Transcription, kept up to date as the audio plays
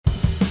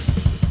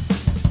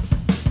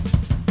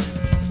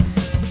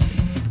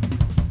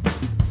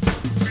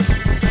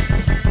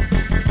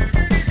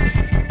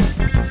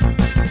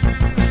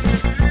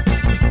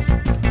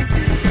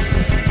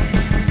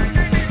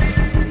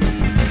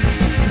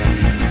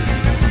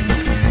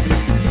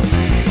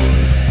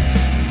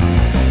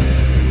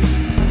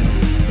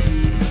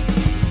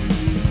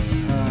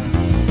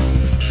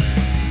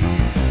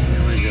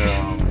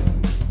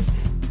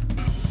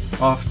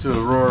Off to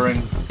a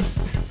roaring,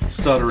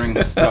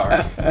 stuttering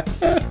start.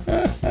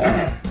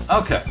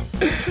 Okay.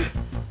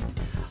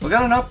 We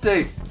got an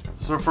update.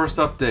 It's our first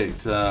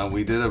update.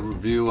 We did a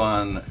review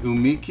on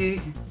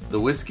Umiki, the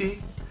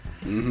whiskey.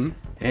 Mm-hmm.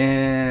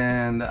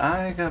 And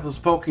I was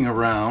poking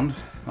around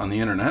on the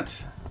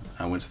internet.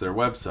 I went to their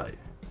website.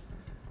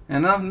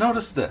 And I've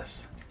noticed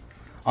this.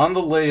 On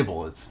the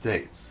label, it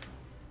states,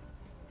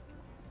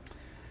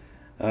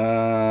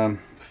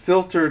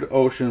 filtered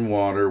ocean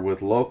water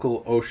with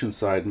local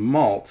oceanside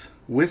malt,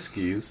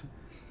 whiskeys,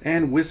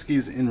 and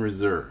whiskeys in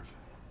reserve.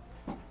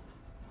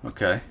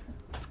 Okay.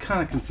 It's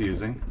kind of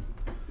confusing.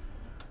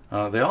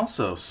 They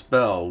also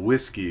spell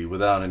whiskey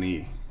without an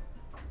E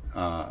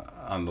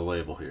on the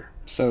label here.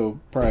 So,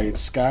 probably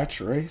it's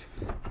Scotch, right?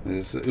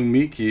 It's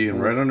Umiki,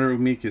 and right under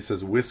Umiki it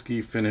says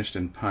whiskey finished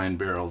in pine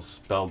barrels,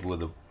 spelled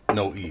with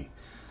no E.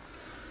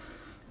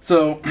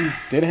 So,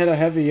 Did have a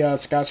heavy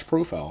Scotch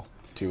profile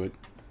to it.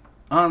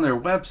 On their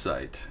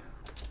website,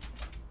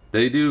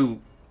 they do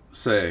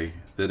say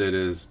that it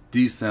is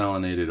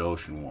desalinated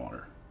ocean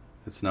water.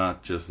 It's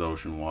not just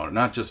ocean water,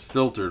 not just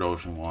filtered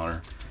ocean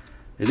water.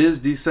 It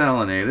is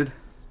desalinated.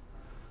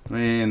 I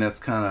mean, that's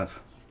kind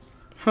of...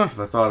 If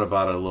I thought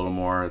about it a little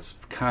more, it's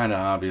kind of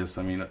obvious.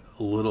 I mean,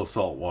 a little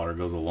salt water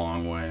goes a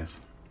long ways.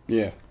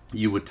 Yeah.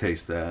 You would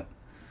taste that.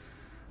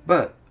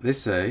 But they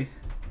say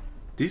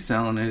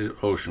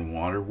desalinated ocean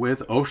water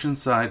with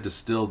oceanside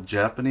distilled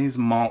Japanese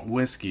malt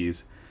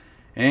whiskeys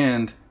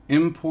and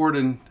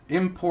imported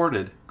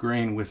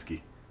grain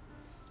whiskey.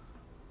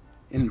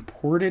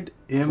 Imported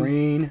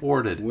grain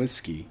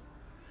whiskey.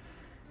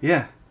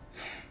 Yeah.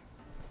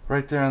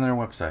 Right there on their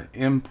website.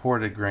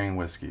 Imported grain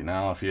whiskey.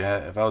 Now, if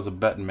I was a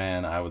betting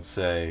man, I would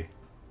say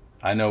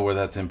I know where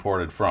that's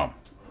imported from.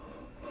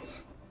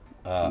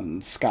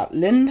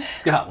 Scotland?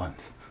 Scotland.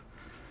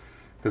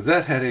 Because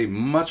that had a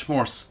much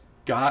more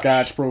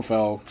Scotch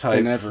profile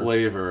type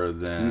flavor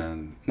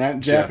than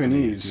not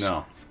Japanese.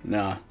 No.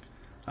 Nah.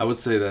 I would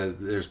say that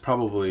there's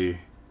probably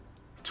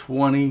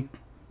 20%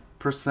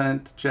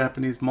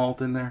 Japanese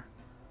malt in there.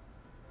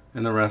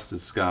 And the rest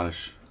is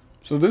Scottish.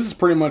 So this is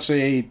pretty much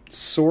a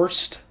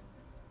sourced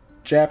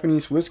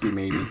Japanese whiskey,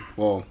 maybe.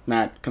 Well,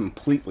 not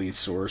completely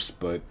sourced,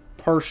 but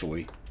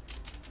partially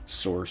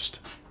sourced.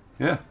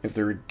 Yeah. If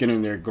they're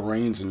getting their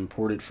grains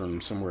imported from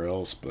somewhere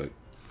else, but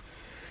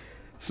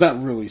it's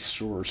not really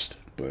sourced,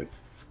 but...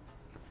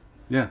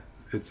 Yeah,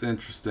 it's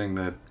interesting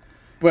that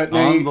but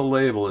on the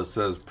label it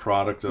says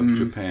product of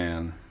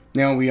Japan.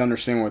 Now we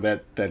understand where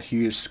that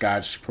huge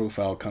Scotch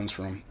profile comes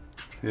from.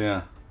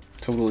 Yeah.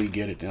 Totally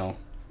get it now.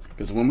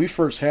 Because when we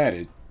first had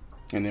it,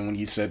 and then when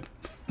you said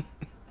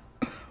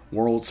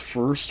world's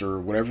first, or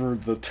whatever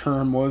the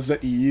term was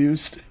that you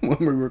used when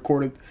we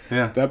recorded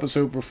the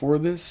episode before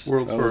this,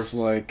 world's first. I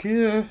was like,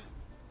 yeah.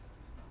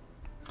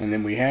 And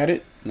then we had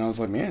it, and I was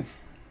like, man,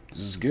 this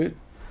is good.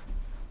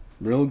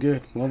 Real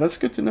good. Well, that's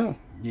good to know.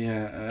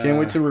 Yeah. Can't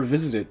wait to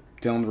revisit it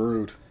down the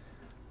road.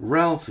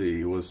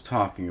 Ralphie was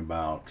talking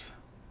about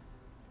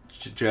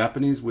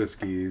Japanese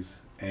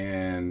whiskeys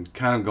and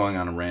kind of going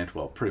on a rant.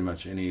 Well, pretty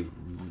much any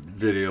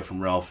video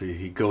from Ralphie,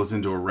 he goes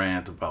into a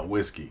rant about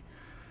whiskey.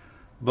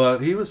 But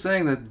he was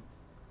saying that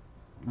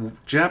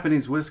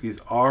Japanese whiskeys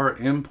are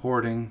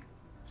importing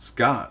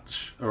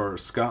Scotch or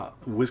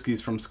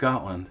whiskeys from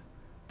Scotland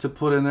to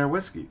put in their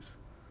whiskeys.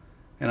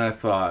 And I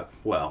thought,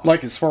 well...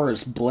 Like as far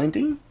as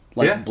blending?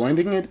 Like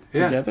blending it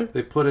together? Yeah,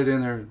 they put it in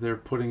there. They're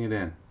putting it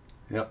in.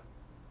 Yep.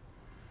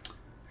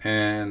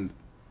 And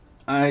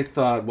I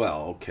thought,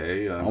 well,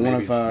 okay. I wonder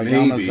if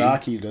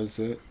Yamazaki does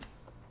it.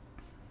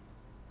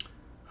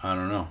 I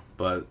don't know.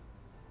 But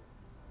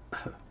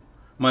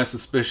my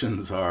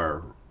suspicions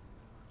are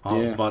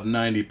about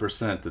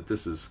 90% that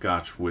this is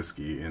Scotch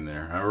whiskey in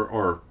there.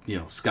 Or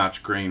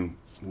Scotch grain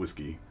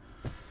whiskey.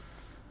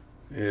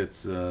 It's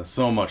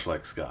so much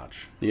like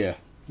Scotch. Yeah.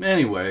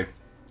 Anyway,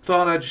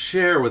 thought I'd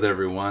share with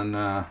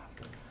everyone.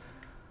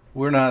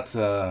 We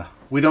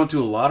don't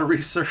do a lot of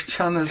research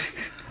on this.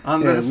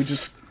 We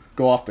just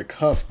go off the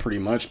cuff pretty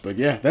much. But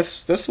yeah,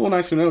 that's a little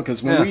nice to know,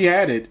 because when we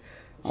had it,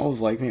 I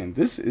was like, man,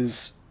 this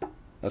is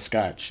a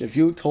Scotch. If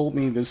you told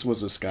me this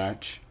was a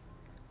Scotch,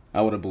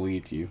 I would have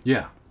believed you.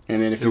 Yeah.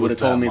 And then if you would have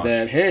told me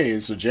that, hey,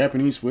 it's a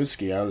Japanese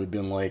whiskey, I would have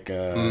been like,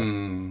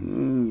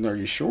 are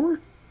you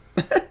sure?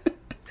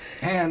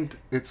 And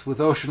it's with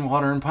ocean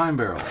water and pine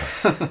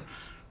barrels.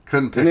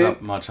 Couldn't pick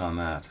up much on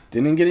that.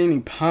 Didn't get any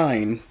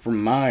pine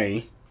from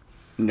my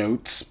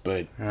notes,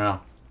 but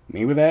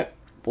maybe that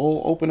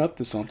will open up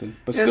to something.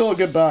 But still a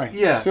good buy.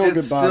 Yeah,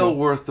 it's still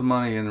worth the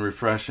money, and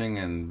refreshing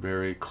and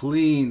very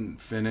clean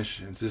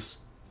finish. It's just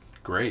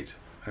great.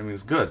 I mean,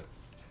 it's good.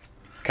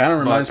 Kind of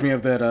reminds me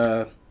of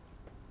that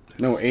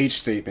no age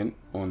statement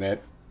on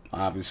that,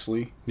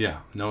 obviously. Yeah,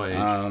 no age.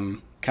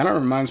 Kind of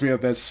reminds me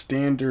of that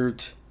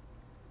standard,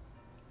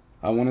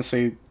 I want to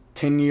say,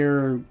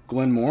 10-year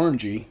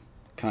Glenmorangie,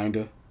 kind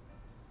of.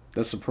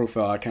 That's the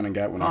profile I kind of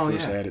got when I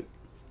first had it.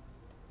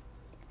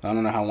 I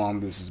don't know how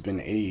long this has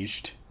been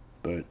aged,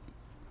 but...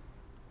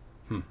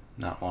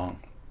 Not long.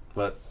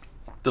 But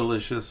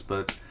delicious,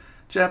 but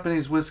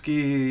Japanese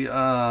whiskey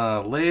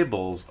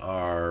labels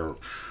are,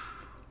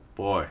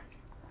 boy,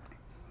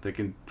 they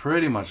can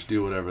pretty much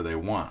do whatever they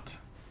want.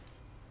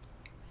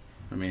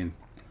 I mean,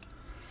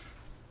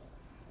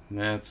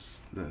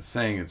 that's the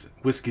saying. It's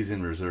whiskey's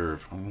in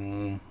reserve.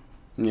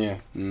 Yeah.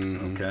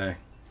 Mm-hmm. Okay.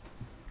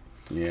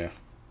 Yeah.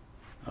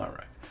 All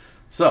right.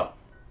 So,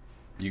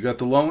 you got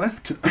the low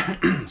end?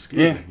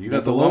 Excuse me. You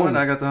got the low end,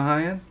 I got the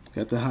high end?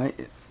 Got the high.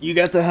 You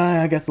got the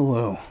high, I got the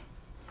low.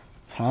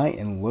 High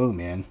and low,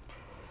 man.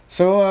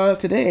 So,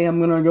 today I'm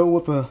going to go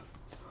with a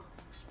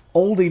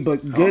oldie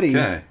but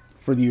goodie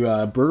for you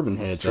bourbon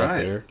heads out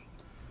there.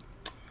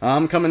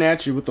 I'm coming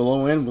at you with the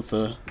low end with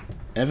the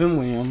Evan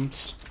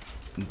Williams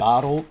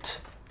Bottled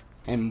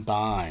and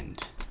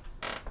Bind.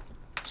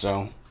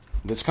 So,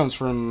 this comes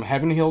from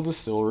Heaven Hill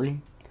Distillery.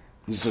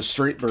 This is a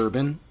straight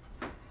bourbon.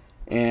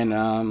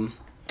 And,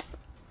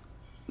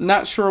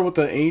 not sure what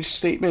the age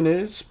statement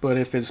is, but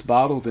if it's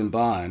bottled and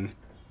bind,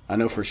 I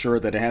know for sure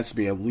that it has to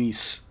be at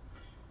least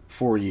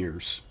 4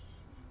 years.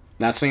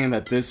 Not saying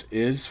that this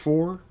is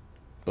 4,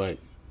 but it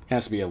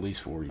has to be at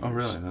least 4 years. Oh,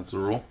 really? That's the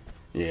rule?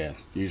 Yeah,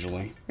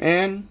 usually.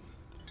 And,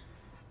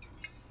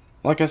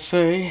 like I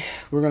say,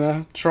 we're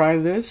going to try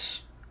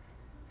this.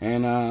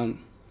 And,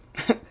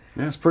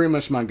 it's pretty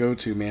much my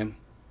go-to, man.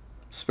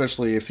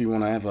 Especially if you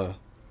want to have a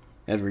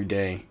every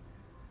day.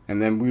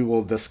 And then we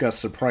will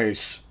discuss the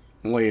price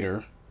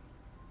later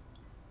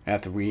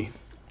after we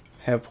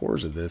have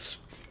pours of this.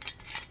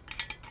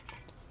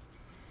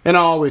 And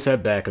I always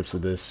have backups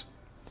of this.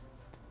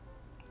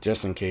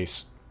 Just in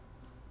case.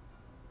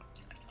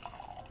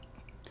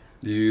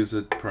 You use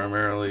it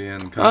primarily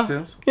in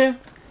cocktails? Yeah.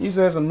 Use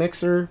it as a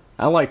mixer.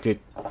 I liked it.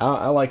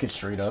 I like it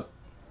straight up.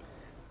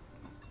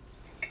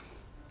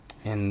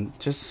 And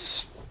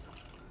just...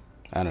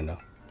 I don't know.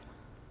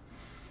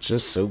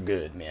 Just so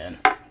good, man.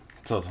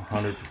 So it's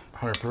 100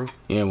 proof?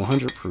 Yeah,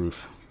 100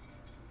 proof.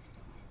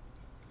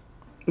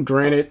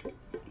 Granted,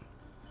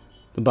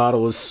 the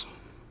bottle is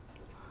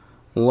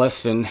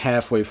less than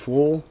halfway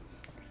full.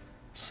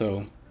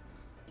 So,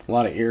 a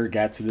lot of air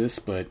got to this,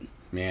 but,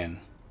 man.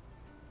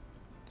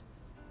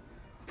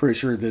 Pretty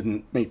sure it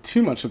didn't make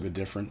too much of a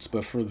difference.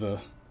 But for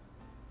the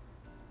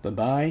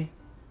buy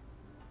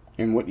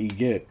and what you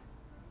get,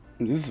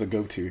 this is a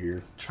go-to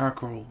here.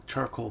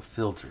 Charcoal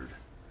filtered.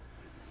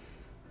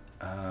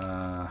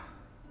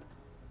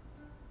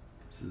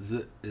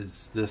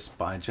 Is this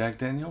by Jack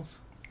Daniels?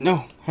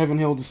 No, Heaven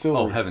Hill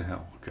Distillery. Oh, Heaven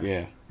Hill. Okay.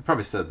 Yeah. You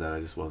probably said that. I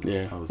just wasn't.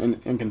 Yeah, I was in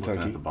Kentucky.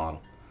 looking at the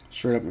bottle.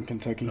 Straight up in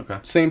Kentucky. Okay.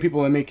 Same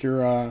people that make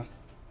your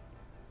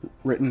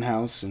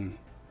Rittenhouse and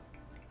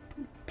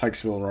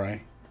Pikesville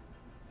Rye.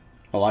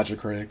 Elijah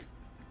Craig.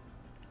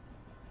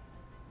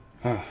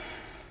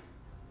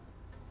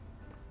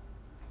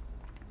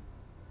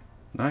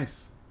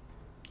 Nice.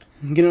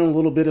 I'm getting a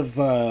little bit of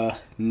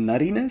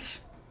nuttiness.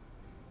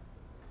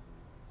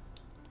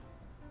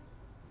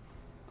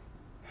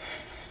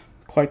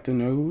 Quite the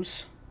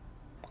nose.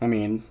 I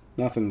mean,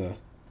 nothing to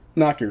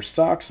knock your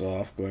socks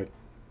off, but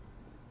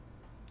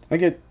I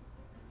get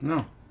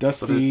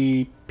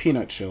dusty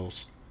peanut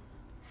chills.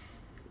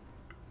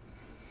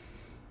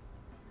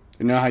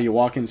 You know how you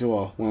walk into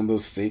one of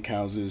those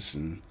steakhouses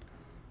and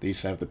they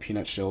used to have the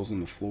peanut shells on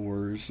the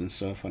floors and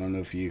stuff? I don't know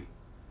if you...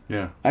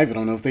 Yeah. I even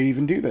don't know if they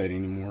even do that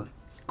anymore.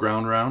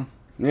 Ground round?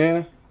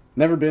 Yeah.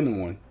 Never been to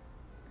one.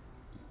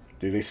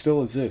 Do they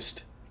still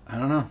exist? I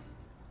don't know.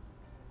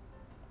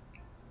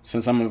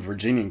 Since I'm a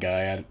Virginian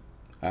guy,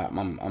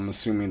 I'm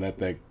assuming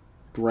that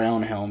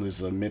ground hound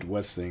is a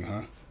Midwest thing,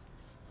 huh?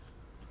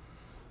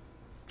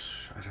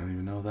 I don't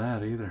even know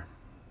that either.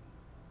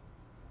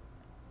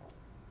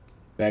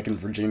 Back in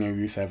Virginia, we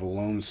used to have a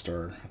Lone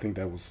Star. I think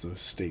that was the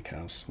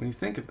steakhouse. When you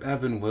think of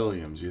Evan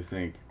Williams, you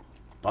think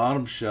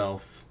bottom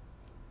shelf,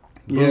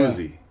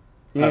 boozy.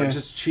 Yeah.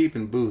 Just cheap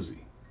and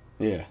boozy.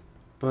 Yeah.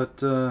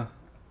 But on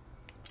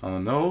the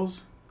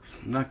nose,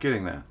 I'm not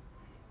getting that.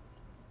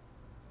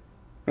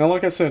 Now,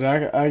 like I said,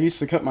 I used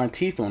to cut my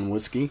teeth on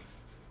whiskey.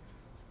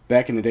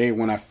 Back in the day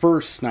when I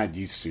first, not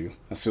used to,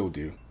 I still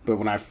do. But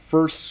when I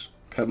first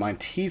cut my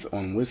teeth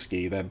on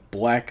whiskey, that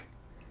black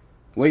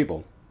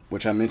label,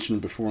 which I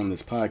mentioned before on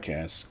this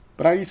podcast.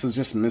 But I used to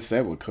just mix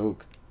that with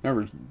Coke.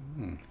 Never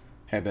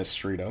had that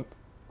straight up.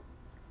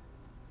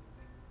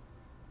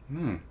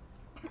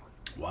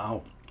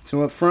 Wow.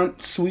 So up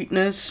front,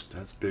 sweetness.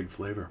 That's big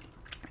flavor.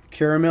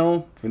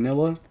 Caramel,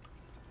 vanilla.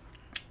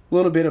 A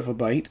little bit of a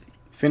bite.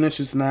 Finish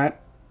is not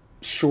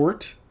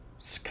short.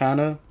 It's kind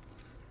of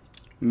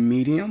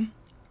medium.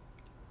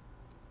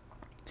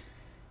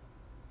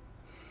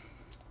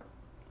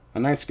 A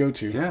nice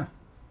go-to. Yeah.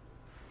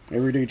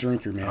 Everyday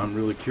drinker, man. I'm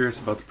really curious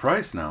about the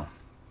price now.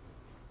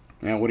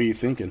 Now, what are you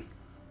thinking?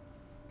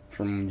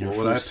 From your what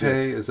would I first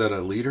pay? Is that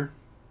a liter?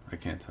 I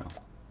can't tell.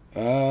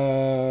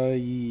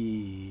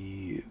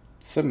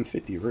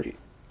 $7.50, right?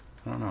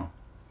 I don't know.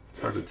 It's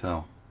hard to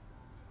tell.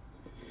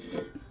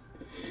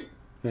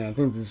 Yeah, I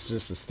think this is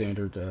just a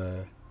standard.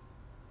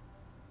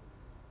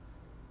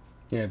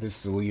 Yeah, this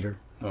is a liter.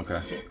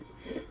 Okay.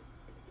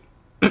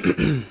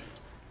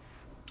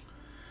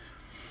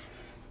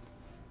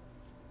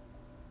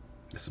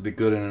 This would be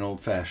good in an old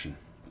fashioned.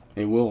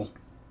 It will.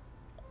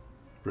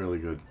 Really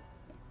good.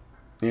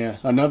 Yeah,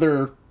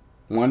 another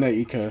one that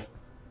you could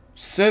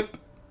sip,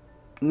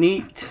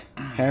 neat,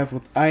 have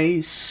with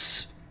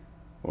ice,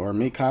 or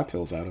make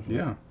cocktails out of it.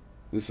 Yeah.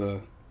 It's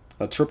a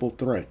triple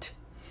threat.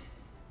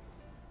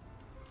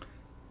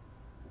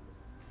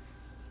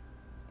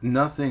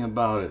 Nothing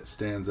about it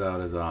stands out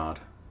as odd.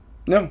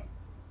 No.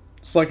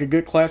 It's like a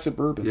good classic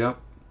bourbon. Yep.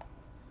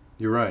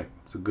 You're right.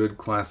 It's a good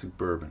classic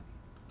bourbon.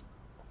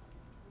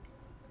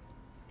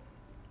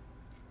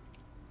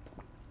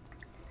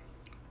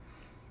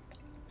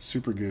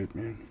 Super good,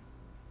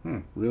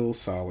 man. Real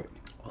solid.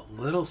 A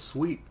little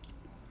sweet.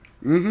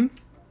 Mm-hmm.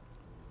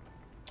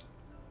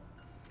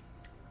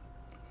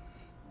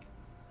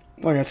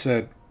 Like I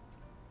said.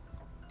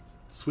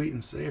 Sweet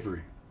and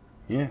savory.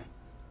 Yeah.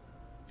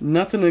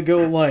 Nothing to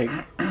go like,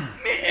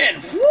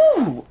 man,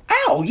 whoo,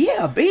 ow,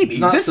 yeah, baby,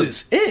 this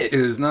is it. It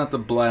is not the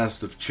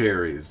blast of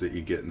cherries that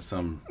you get in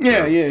some...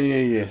 Yeah.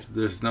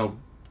 There's no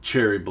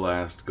cherry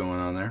blast going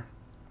on there.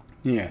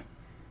 Yeah.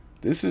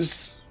 This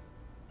is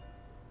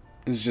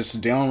just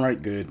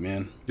downright good,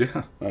 man.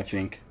 Yeah. I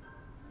think.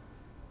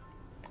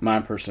 My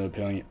personal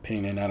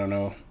opinion, I don't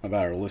know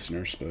about our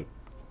listeners, but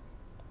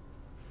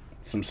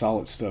some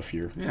solid stuff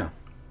here. Yeah.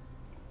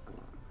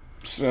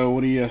 So,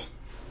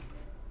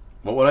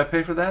 what would I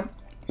pay for that?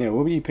 Yeah,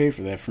 what would you pay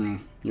for that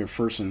from your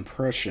first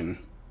impression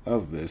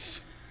of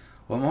this?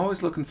 Well, I'm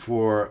always looking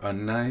for a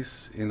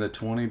nice, in the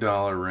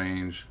 $20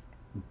 range,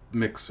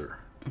 mixer.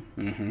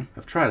 Mm-hmm.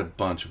 I've tried a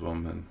bunch of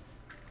them,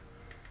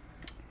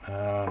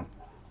 and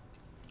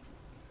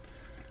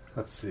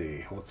let's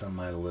see, what's on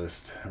my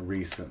list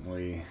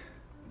recently?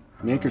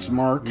 Maker's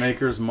Mark.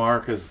 Maker's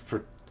Mark is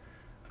for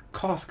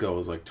Costco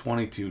is like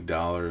 $22,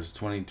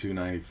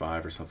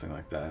 $22.95 or something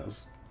like that.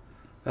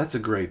 That's a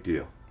great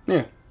deal.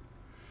 Yeah.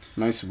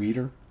 Nice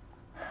weeder.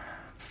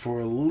 For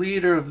a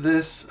liter of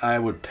this, I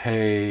would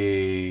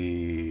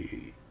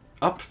pay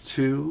up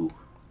to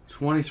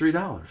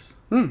 $23.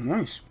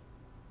 Nice.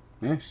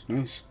 A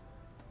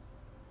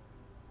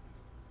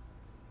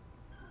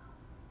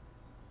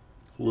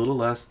little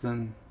less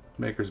than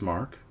Maker's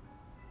Mark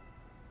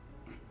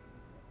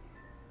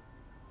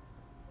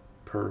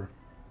per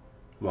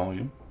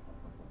volume.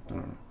 I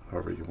don't know,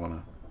 however you want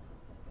to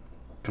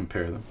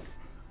compare them.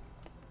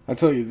 I'll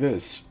tell you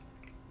this.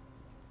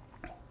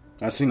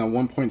 I've seen a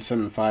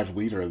 1.75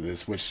 liter of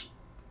this, which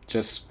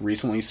just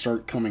recently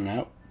started coming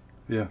out.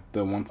 Yeah.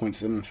 The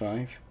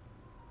 1.75.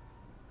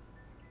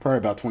 Probably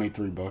about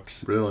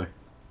 $23. Really?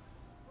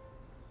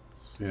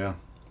 Yeah.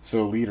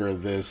 So a liter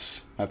of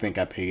this, I think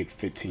I paid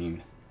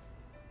 15.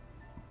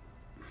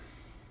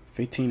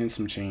 15 and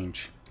some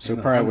change. So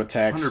probably with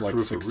tax, like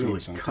 16 really or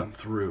something. Cut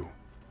through.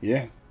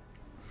 Yeah.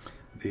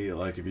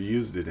 Like if you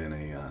used it in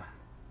a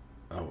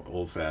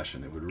old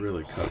fashioned, it would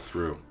really cut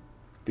through.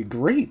 Be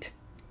great.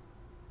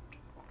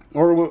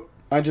 Or what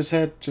I just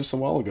had just a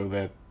while ago,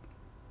 that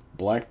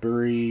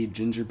blackberry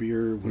ginger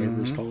beer,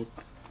 whatever it's called.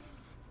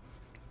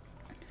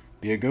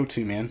 Be a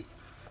go-to, man.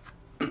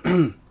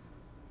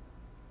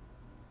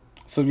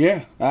 So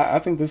yeah, I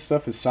think this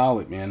stuff is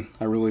solid, man.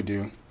 I really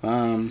do.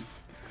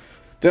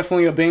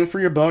 Definitely a bang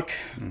for your buck.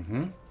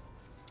 Mm-hmm.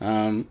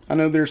 I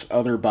know there's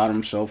other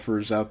bottom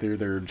shelfers out there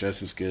that are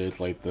just as good,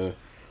 like the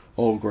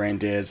old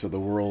granddads of the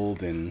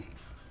world, and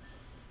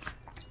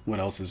what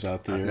else is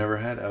out there? I've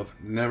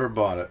never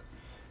bought it.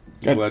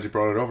 I'm glad you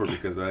brought it over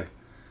because I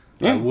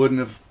wouldn't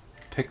have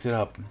picked it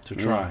up to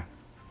try.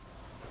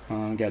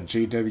 Got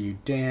J.W.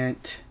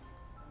 Dant,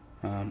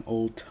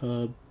 Old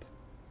Tub.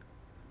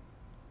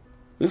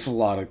 There's a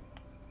lot of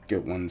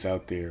good ones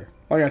out there.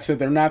 Like I said,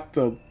 they're not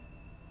the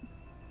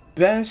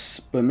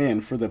best, but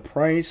man, for the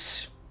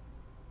price.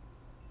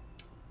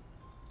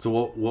 So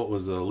what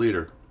was a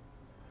liter?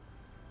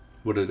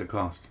 What did it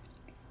cost?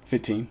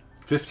 $15.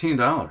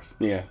 $15.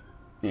 Yeah,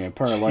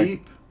 probably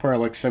cheap.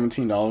 like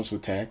 $17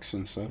 with tax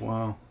and stuff.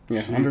 Wow.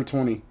 Yeah, cheap. under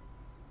 20.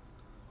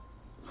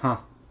 Huh.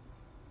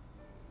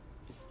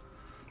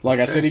 Like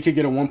I said, you could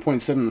get a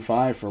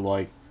 1.75 for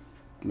like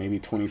maybe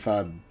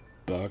 $25,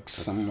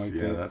 something like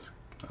that. Yeah, that's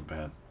not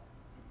bad.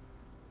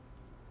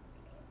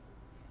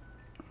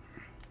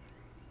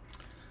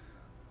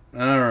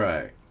 All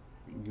right,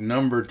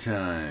 number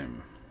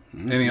time.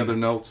 Any other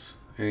notes?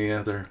 Any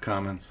other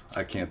comments?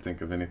 I can't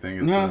think of anything.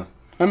 It's, no,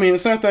 I mean,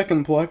 it's not that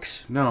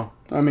complex. No.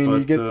 I mean,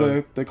 you get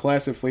the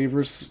classic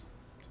flavors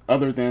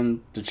other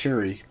than the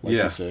cherry, like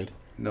you said.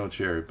 No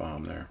cherry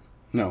bomb there.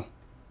 No.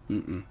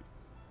 Mm-mm.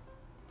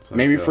 Like,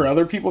 maybe for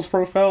other people's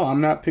profile,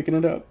 I'm not picking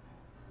it up.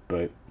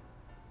 But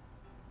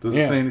does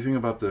it say anything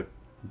about the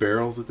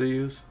barrels that they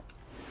use?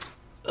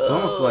 It's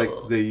almost like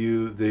they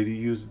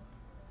use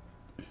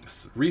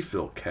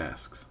refill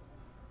casks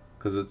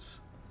because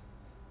it's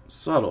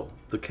subtle.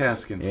 The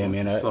cask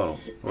influence is subtle,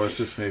 or it's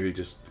just maybe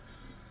just.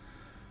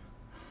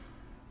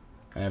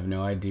 I have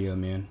no idea,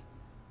 man.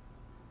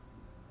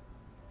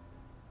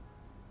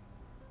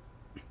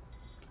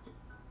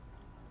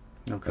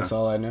 Okay, that's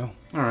all I know.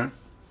 All right.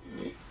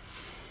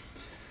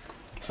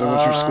 So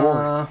what's your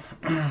score?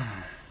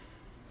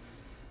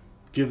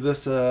 Give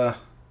this a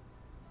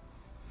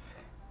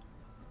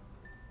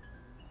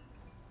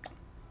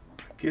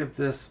give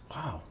this,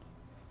 wow,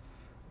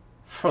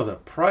 for the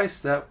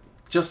price,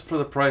 just for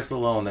the price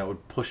alone, that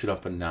would push it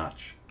up a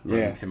notch.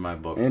 Yeah. In my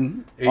book.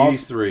 And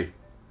 83.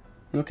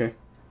 Okay.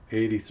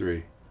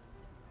 83.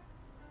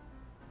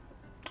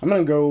 I'm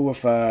going to go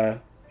with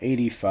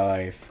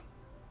 85.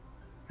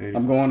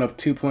 I'm going up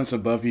 2 points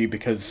above you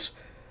because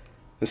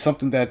it's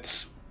something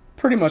that's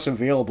pretty much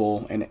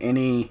available in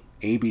any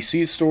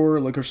ABC store,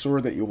 liquor store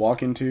that you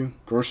walk into.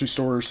 Grocery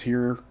stores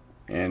here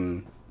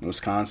in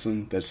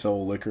Wisconsin that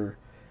sell liquor.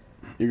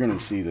 You're going to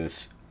see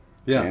this.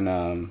 Yeah.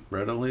 And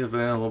readily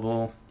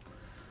available.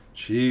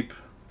 Cheap.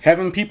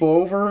 Having people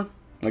over,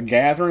 a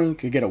gathering, you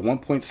could get a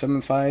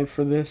 1.75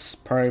 for this.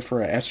 Probably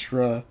for an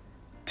extra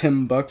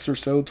 $10 or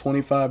so,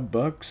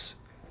 $25.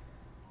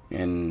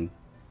 And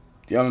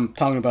yeah, I'm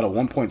talking about a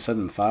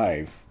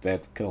 1.75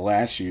 that could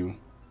last you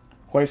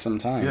quite some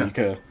time.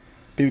 Yeah.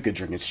 People could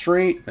drink it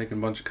straight. Making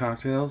a bunch of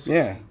cocktails.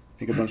 Yeah,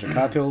 make a bunch of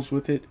cocktails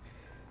with it.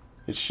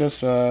 It's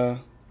just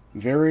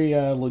very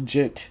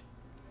legit.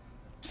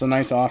 It's a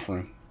nice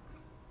offering.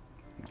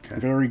 Okay.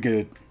 Very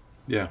good.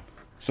 Yeah.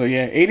 So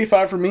yeah,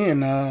 85 for me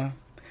and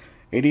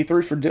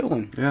 83 for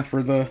Dylan. Yeah.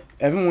 For the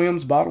Evan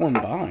Williams Bottle and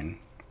Bond.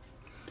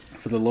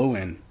 For the low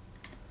end.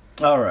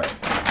 All right.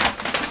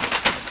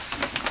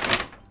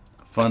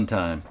 Fun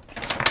time.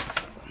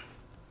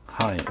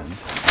 High end.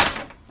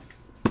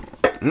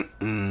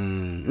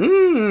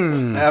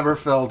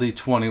 Aberfeldy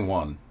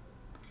 21.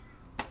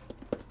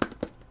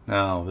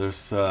 Now,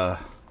 there's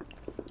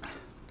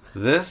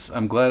this.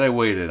 I'm glad I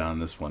waited on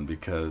this one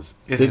because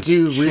it Did has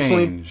you changed.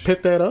 recently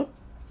pick that up?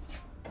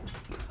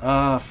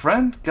 A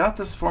friend got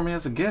this for me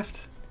as a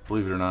gift.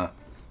 Believe it or not.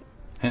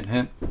 Hint,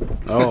 hint.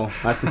 Oh,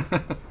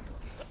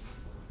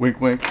 Wink,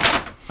 wink.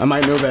 I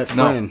might know that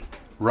friend. No,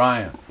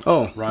 Ryan.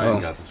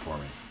 Ryan Got this for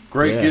me.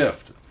 Great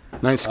gift.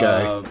 Nice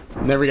guy.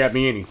 Never got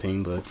me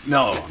anything, but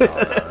No.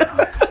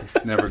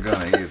 He's never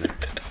gonna either.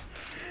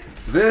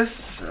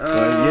 This,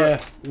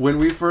 when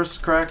we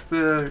first cracked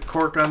the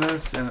cork on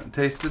this and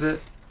tasted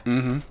it,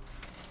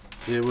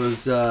 it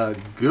was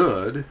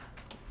good,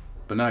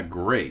 but not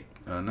great.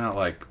 Not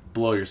like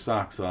blow your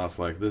socks off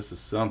like this is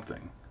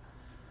something.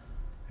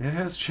 It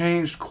has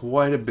changed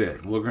quite a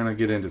bit. We're gonna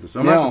get into this.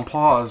 I'm gonna have to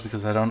pause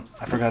because I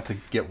forgot to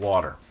get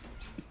water.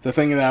 The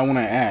thing that I want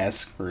to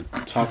ask or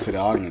talk to the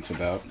audience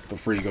about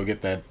before you go get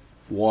that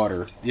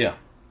water. Yeah.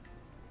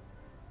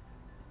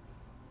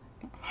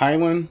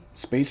 Highland,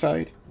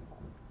 Speyside?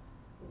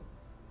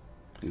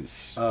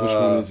 Which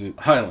one is it?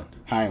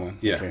 Highland.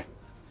 Yeah. Okay.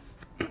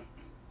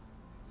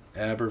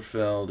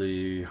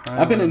 Aberfeldy.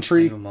 Highland, I've been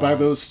intrigued by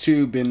those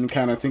two. Been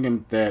kind of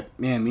thinking that,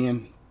 man, me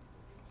and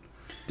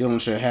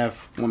Dylan should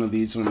have one of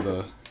these on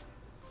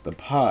the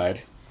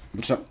pod.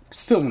 Which I'm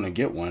still going to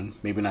get one.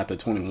 Maybe not the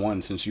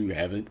 21 since you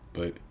have it,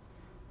 but...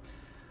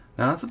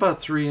 Now, that's about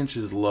 3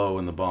 inches low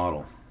in the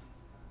bottle.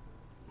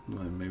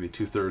 Maybe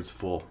 2/3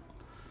 full.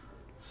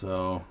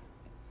 So,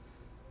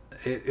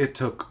 it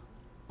took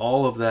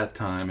all of that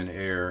time and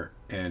air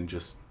and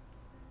just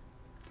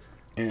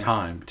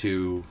time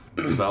to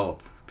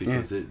develop.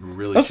 Because it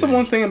really That's changed. the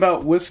one thing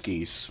about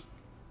whiskeys.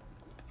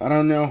 I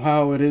don't know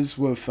how it is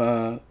with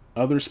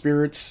other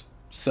spirits,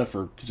 except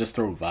for just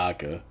throw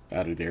vodka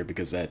out of there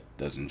because that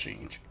doesn't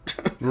change.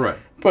 Right.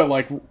 But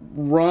like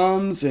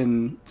rums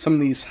and some of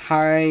these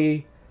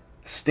high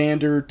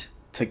standard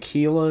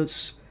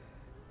tequilas,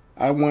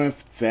 I wonder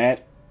if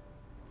that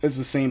is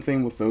the same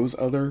thing with those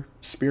other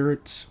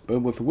spirits. But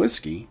with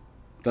whiskey,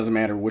 doesn't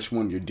matter which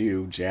one you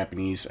do,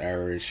 Japanese,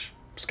 Irish,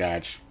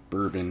 Scotch,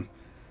 bourbon.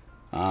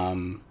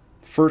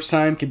 First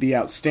time can be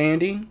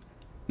outstanding.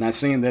 Not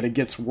saying that it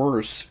gets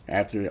worse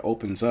after it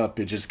opens up,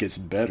 it just gets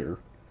better.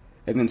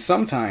 And then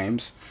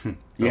sometimes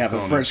you have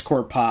a fresh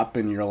cork pop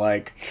and you're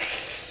like,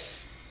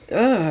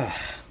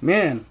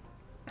 man,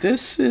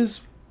 this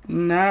is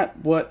not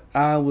what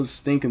I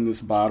was thinking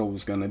this bottle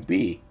was going to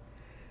be.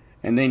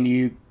 And then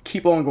you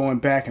keep on going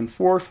back and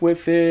forth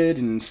with it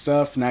and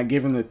stuff, not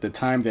giving it the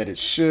time that it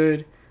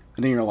should.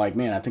 And then you're like,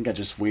 man, I think I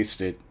just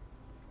wasted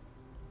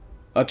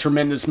a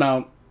tremendous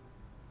amount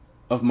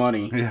of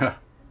money. Yeah.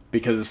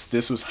 Because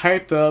this was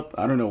hyped up.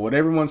 I don't know what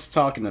everyone's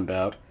talking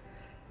about.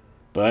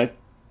 But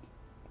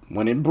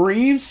when it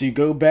breathes, you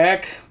go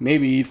back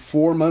maybe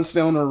 4 months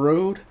down the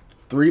road,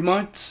 3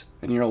 months,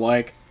 and you're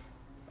like,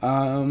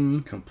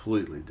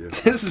 completely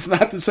different. This is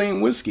not the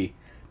same whiskey.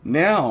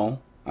 Now,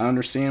 I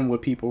understand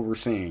what people were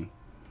saying.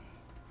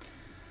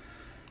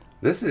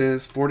 This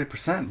is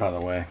 40%, by the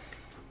way.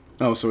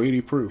 Oh, so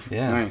 80 proof.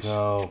 Yeah, nice.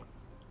 So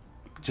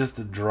just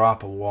a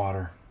drop of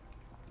water.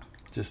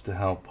 Just to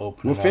help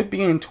open it up. With it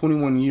being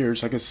 21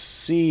 years, I could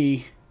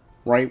see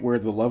right where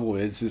the level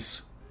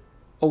is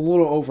a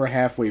little over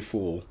halfway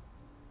full.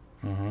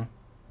 Mm-hmm.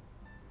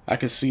 I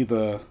could see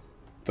the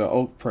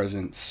oak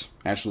presence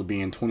actually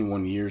being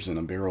 21 years in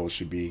a barrel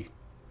should be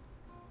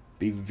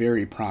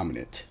very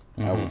prominent,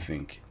 I would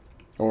think.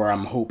 Or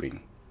I'm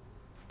hoping.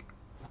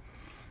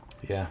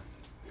 Yeah.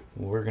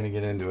 Well, we're going to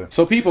get into it.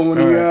 So people, when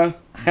you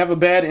have a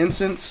bad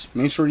instance,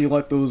 make sure you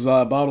let those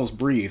bottles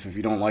breathe if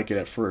you don't like it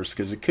at first,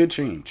 because it could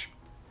change.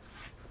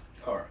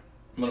 All right.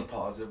 I'm going to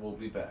pause it. We'll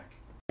be back.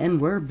 And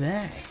we're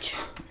back.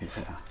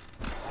 Yeah.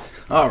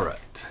 All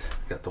right.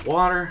 Got the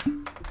water.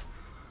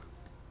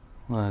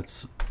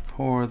 Let's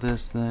pour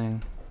this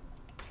thing.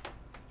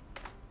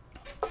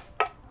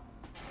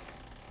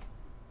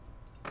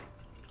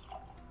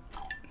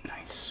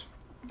 Nice.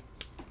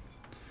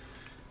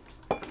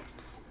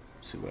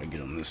 See what I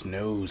get on this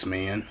nose,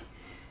 man.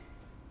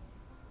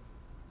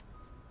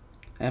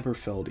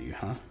 Aberfeldy,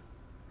 huh?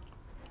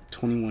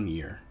 21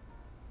 year.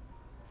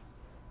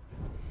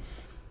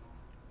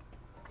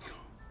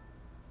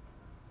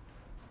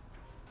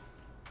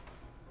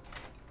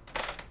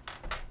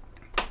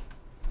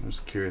 I'm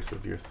just curious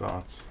of your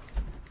thoughts.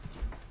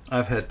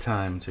 I've had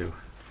time to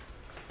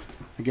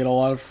I get a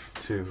lot of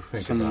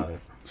think about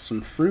it.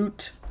 Some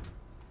fruit.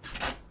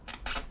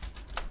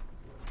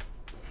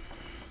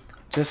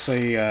 Just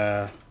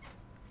a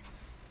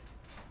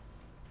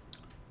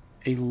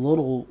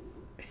little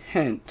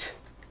hint,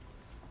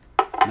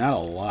 not a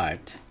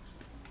lot,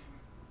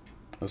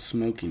 of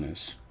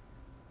smokiness.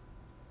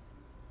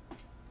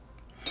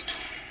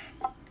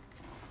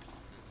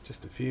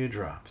 Just a few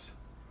drops.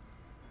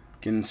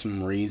 Getting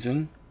some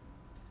raisin.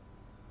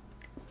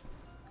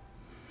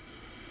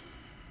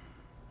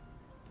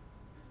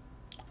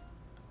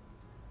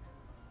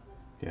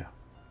 Yeah.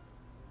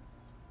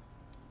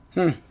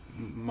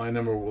 My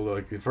number,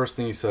 like, the first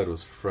thing you said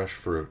was fresh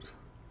fruit.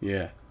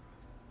 Yeah.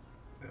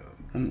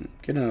 I'm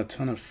getting a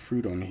ton of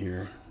fruit on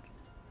here.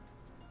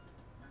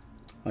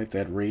 Like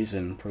that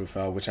raisin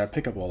profile, which I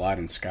pick up a lot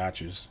in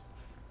scotches.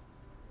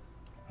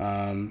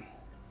 I'm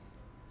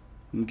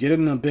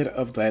getting a bit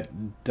of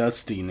that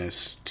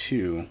dustiness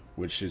too,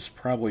 which is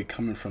probably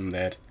coming from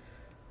the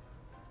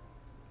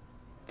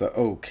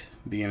oak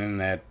being in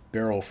that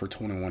barrel for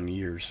 21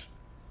 years.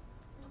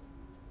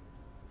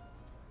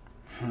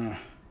 Huh.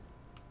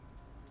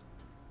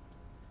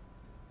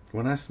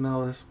 When I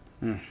smell this,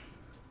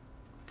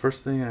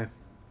 first thing I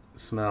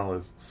smell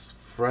is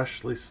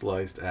freshly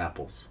sliced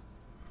apples.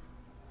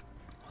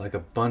 Like a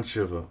bunch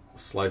of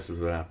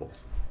slices of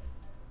apples.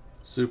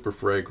 Super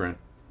fragrant.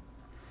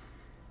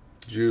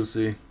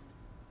 Juicy.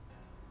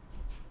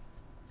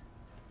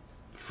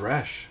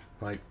 Fresh.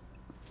 Like,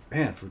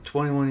 man, for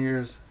 21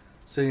 years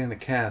sitting in a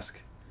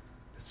cask,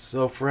 it's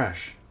so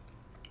fresh.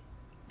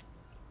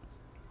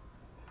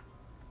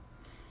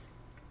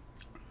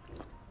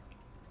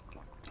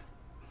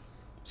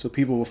 So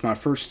people, with my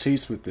first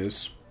taste with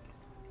this,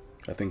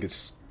 I think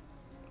it's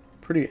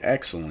pretty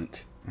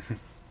excellent.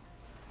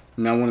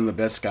 Not one of the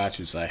best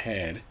scotches I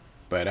had,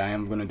 but I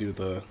am going to do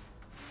the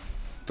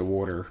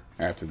water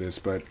after this.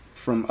 But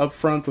from up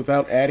front,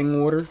 without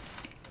adding water,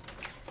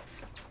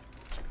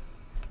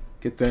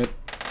 get that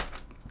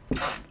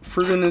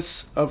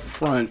fruitiness up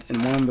front.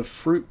 And one of the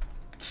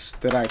fruits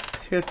that I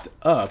picked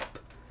up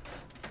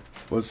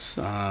was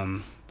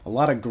a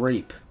lot of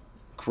grape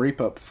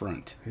up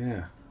front.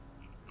 Yeah.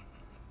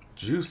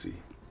 Juicy.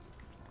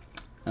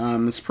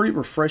 It's pretty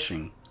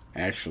refreshing,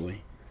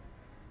 actually.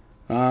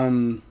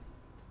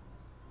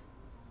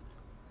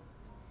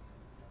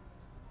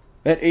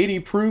 That 80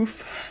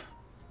 proof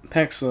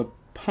packs a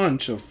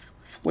punch of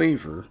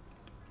flavor.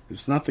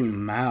 It's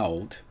nothing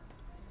mild,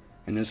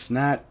 and it's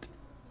not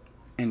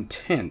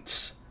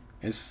intense.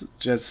 It's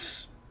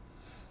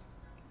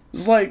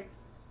like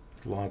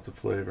lots of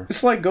flavor.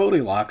 It's like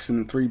Goldilocks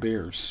in the Three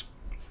Bears.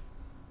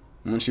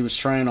 When she was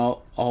trying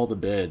all the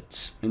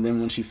beds, and then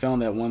when she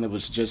found that one that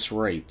was just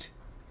right.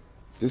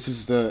 This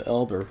is the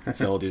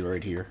Aberfeldy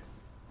right here.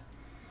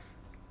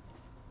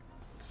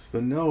 It's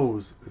the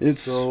nose.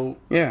 It's so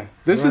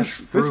This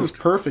is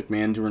perfect,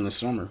 man, during the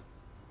summer.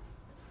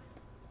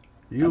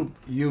 You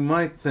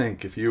might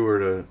think, if you were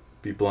to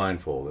be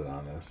blindfolded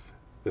on this,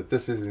 that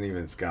this isn't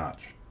even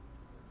scotch.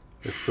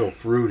 It's so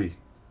fruity.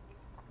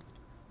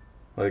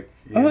 Like,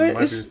 you might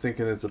be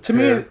thinking it's a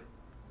pear.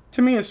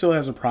 To me, it still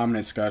has a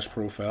prominent scotch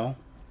profile.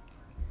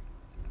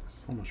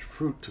 So much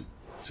fruit to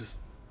just,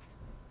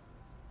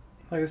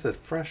 like I said,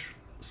 fresh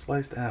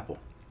sliced apple.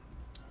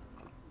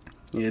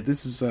 Yeah,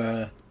 this is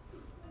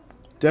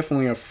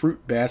definitely a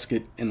fruit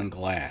basket in a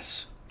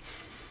glass.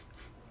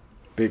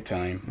 Big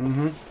time.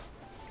 Mm-hmm.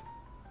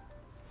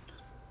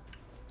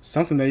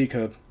 Something that you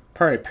could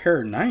probably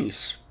pair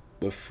nice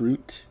with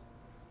fruit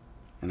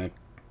and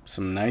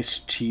some nice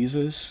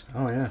cheeses.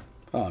 Oh, yeah.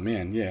 Oh,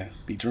 man, yeah.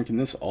 Be drinking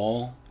this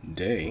all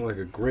day. Like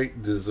a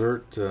great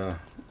dessert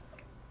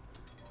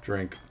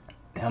drink.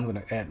 And I'm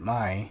going to add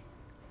my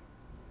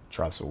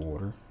drops of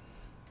water.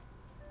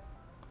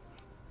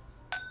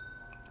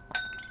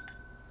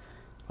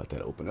 Let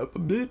that open up a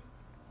bit.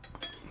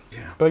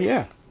 Yeah. But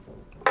yeah,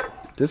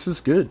 this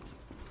is good.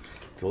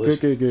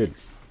 Delicious. Good.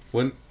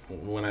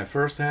 When I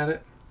first had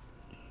it,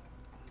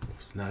 it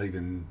was not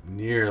even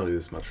nearly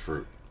this much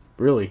fruit.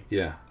 Really?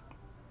 Yeah.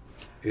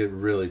 It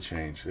really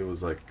changed. It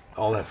was like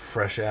all that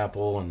fresh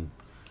apple and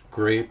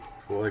grape,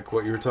 like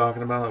what you were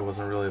talking about, it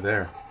wasn't really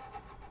there.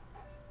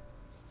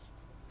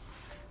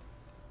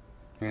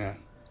 Yeah.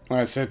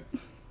 Like I said,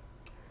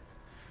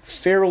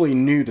 fairly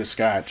new to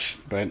Scotch,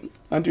 but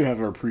I do have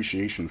an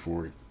appreciation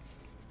for it.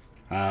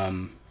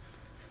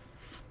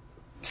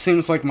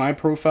 seems like my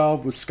profile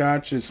with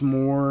Scotch is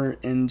more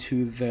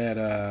into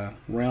that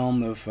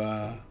realm of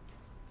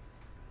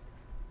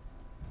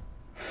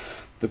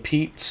the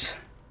peats.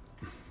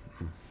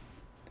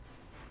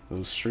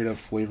 Those straight up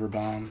flavor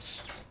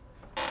bombs.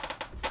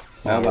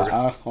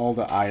 All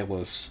the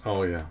Islas.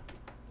 Oh yeah.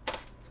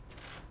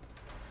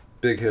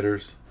 Big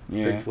hitters.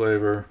 Yeah. Big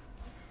flavor.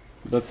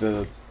 But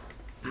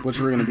what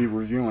we're going to be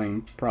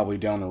reviewing probably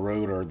down the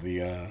road are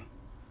the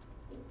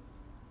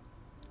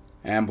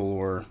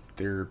Ambler.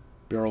 They're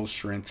barrel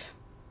strength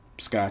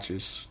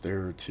scotches.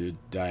 They're to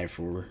die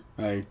for.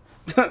 I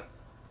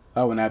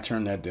would not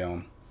turn that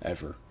down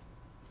ever.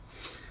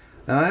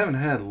 Now I haven't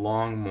had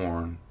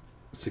Longmorn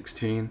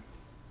 16.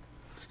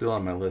 It's still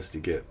on my list to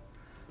get.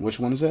 Which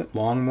one is that?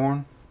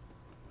 Longmorn.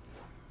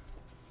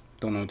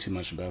 Don't know too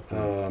much about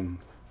that.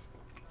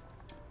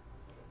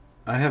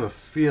 I have a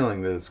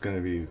feeling that it's going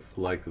to be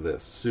like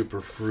this, super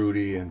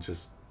fruity and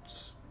just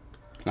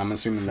I'm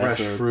assuming fresh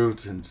that's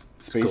fruit and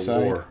space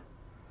galore.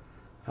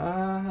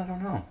 I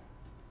don't know.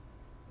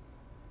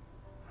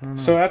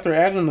 So after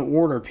adding the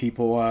order,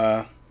 people,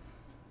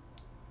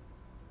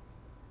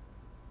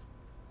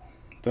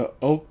 the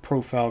oak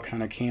profile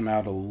kind of came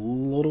out a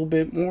little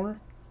bit more,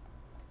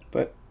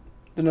 but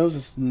the nose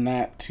is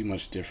not too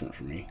much different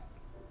for me.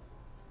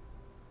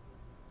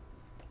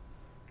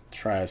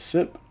 Try a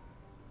sip.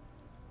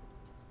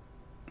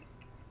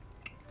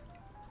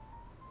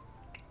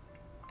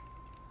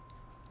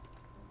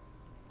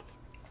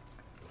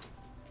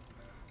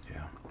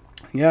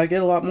 Yeah, I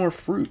get a lot more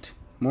fruit.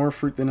 More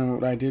fruit than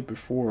what I did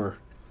before.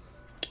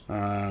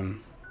 Thinking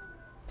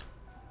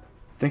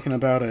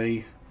about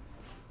a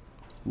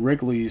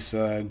Wrigley's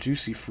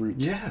Juicy Fruit.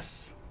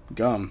 Yes.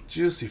 Gum.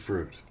 Juicy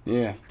fruit.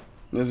 Yeah.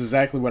 That's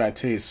exactly what I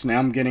taste. Now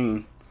I'm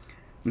getting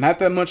not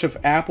that much of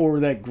apple or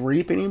that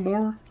grape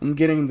anymore. I'm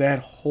getting that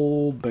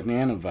whole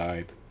banana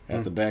vibe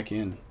at the back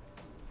end.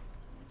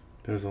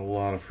 There's a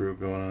lot of fruit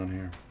going on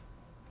here.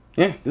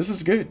 Yeah, this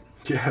is good.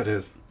 Yeah, it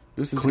is.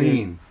 This is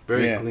clean. Good.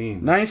 Very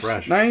clean. Nice,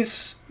 fresh.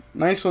 nice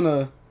on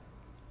a...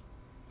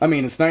 I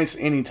mean, it's nice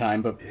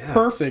anytime, but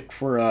perfect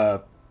for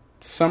a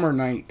summer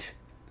night.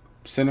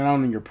 Sitting out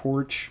on your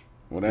porch,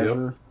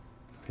 whatever.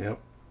 Yep.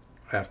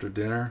 After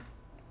dinner.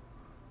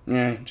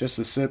 Yeah, just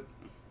a sip.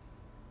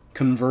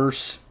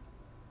 Converse.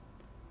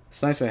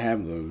 It's nice to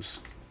have those.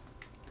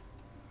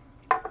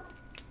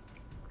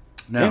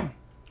 Now, yeah,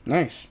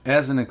 nice.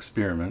 As an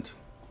experiment,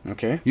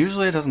 okay.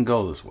 Usually it doesn't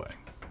go this way.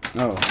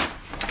 Oh.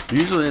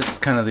 Usually it's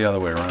kind of the other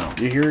way around.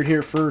 You hear it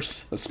here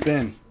first. A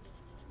spin.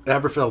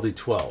 Aberfeldy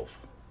 12.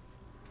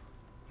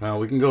 Now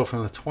we can go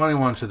from the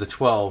 21 to the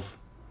 12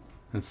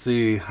 and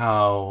see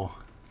how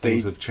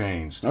things have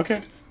changed.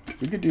 Okay,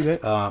 we could do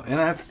that. And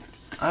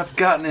I've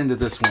gotten into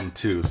this one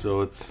too,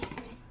 so it's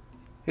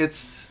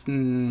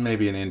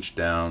maybe an inch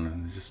down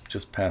and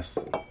just past,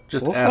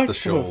 just at like the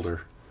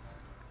shoulder.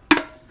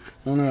 I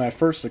don't know. At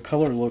first, the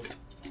color looked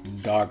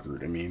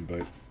doggered. I mean,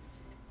 but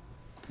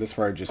that's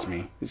probably just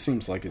me. It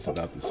seems like it's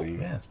about the same.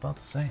 Yeah, it's about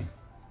the same.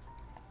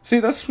 See,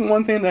 that's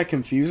one thing that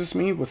confuses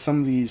me with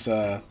some of these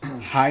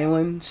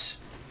Highlands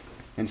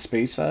and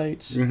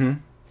Spacesides. Mm-hmm.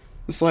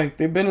 It's like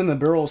they've been in the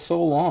barrel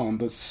so long,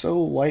 but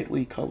so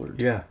lightly colored.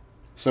 Yeah.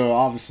 So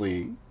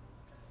obviously,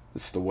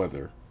 it's the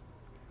weather,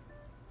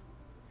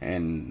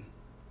 and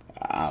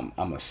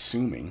I'm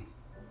assuming,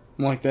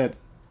 like that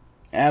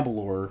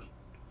Abelor,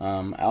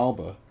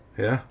 Alba.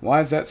 Yeah.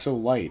 Why is that so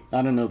light?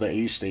 I don't know the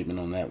age statement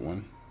on that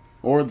one,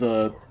 or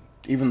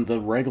even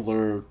the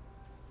regular,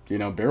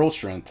 barrel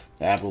strength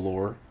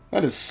Abelor.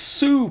 That is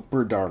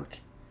super dark.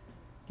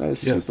 That is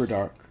super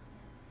dark.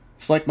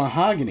 It's like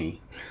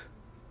mahogany.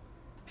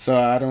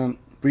 So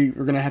we're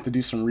going to have to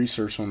do some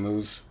research on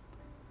those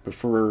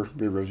before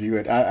we review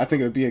it. I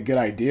think it would be a good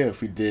idea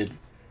if we did,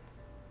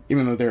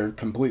 even though they're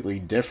completely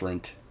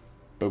different,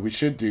 but we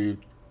should do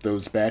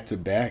those back to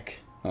back,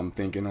 I'm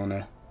thinking, on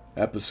a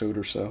episode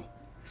or so.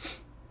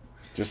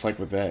 Just like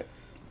with that.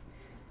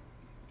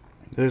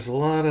 There's a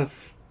lot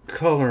of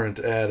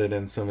colorant added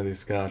in some of these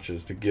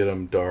scotches to get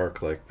them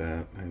dark like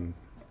that. And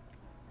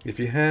if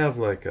you have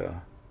like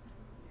a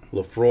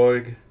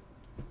Lafroig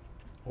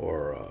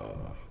or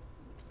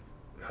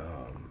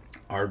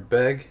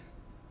Ardbeg,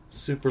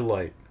 super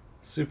light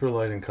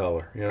in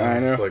color. I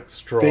know. It's like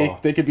straw.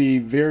 They could be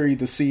very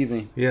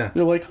deceiving. Yeah.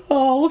 You're like,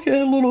 oh, look at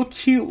that little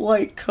cute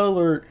light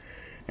color.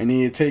 And then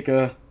you take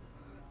a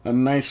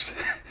nice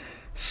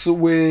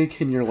swig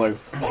and you're like,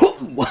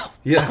 oh,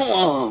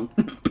 yeah.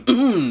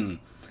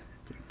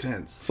 It's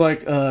intense. It's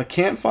like a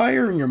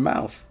campfire in your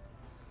mouth.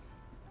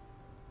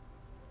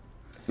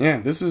 Yeah,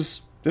 this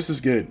is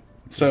good.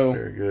 So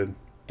very good.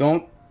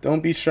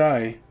 Don't be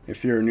shy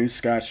if you're a new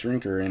Scotch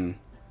drinker and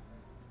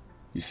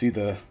you see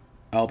the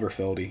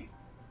Aberfeldy.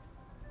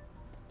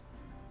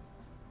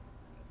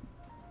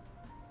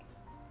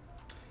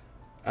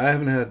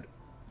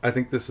 I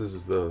think this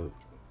is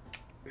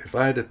if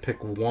I had to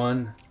pick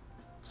one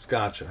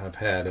Scotch I've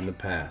had in the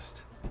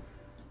past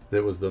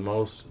that was the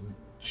most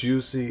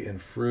juicy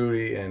and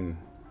fruity and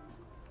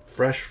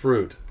fresh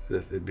fruit,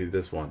 it'd be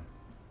this one.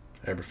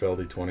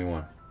 Aberfeldy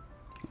 21.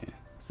 Yeah.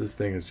 This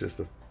thing is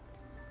just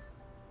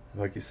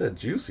like you said,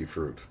 juicy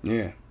fruit.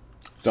 Yeah.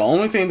 The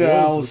only thing that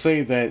I'll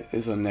say that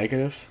is a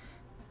negative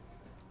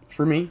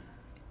for me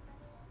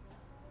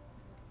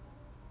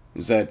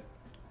is that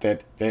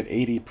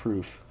 80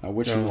 proof. I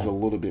wish it was a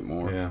little bit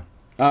more. Yeah.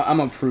 I'm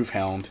a proof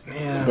hound.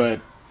 Yeah.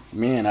 But,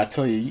 man, I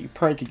tell you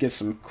probably could get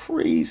some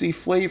crazy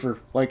flavor.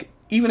 Like,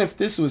 even if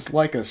this was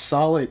like a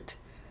solid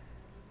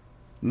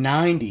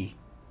 90.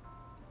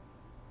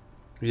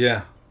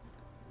 Yeah.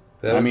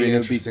 That would be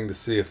interesting to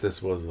see if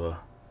this was a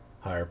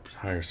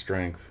higher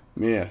strength.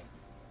 Yeah.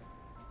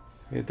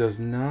 It does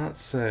not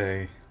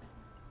say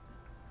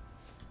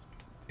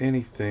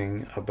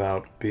anything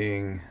about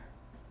being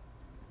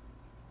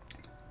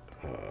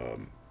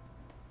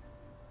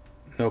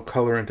no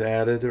colorant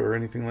added or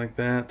anything like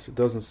that. It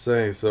doesn't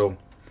say, so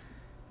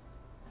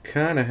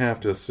kind of have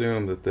to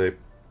assume that they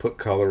put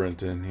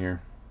colorant in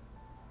here.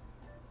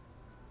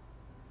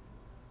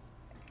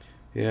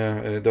 Yeah,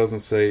 and it doesn't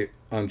say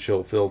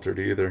unchill filtered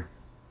either.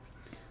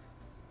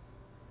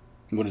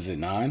 What is it,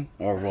 9?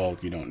 Or, well,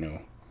 you don't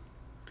know.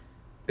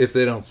 If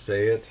they don't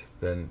say it,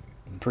 then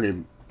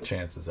pretty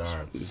chances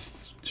are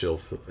it's chill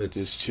filtered.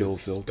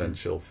 Been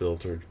chill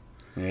filtered.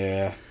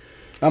 Yeah.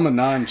 I'm a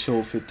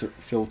non-chill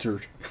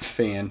filtered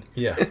fan.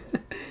 Yeah.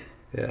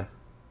 Yeah.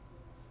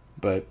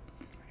 But,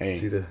 hey,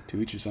 see the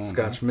to each his own.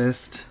 Scotch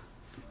mist.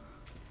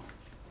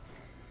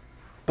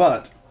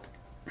 But,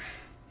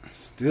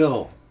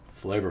 still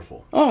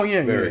flavorful. Oh,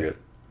 yeah. Very good.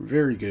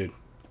 Very good.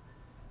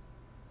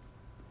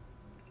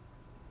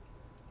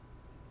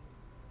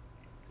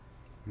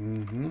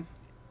 Mm-hmm.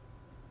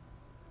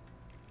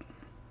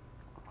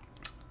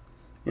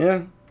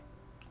 Yeah.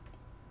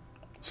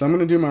 So I'm going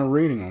to do my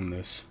rating on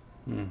this.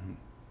 Mm-hmm.